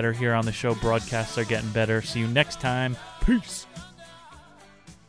getting better here on the show. Broadcasts are getting better. See you next time. Peace.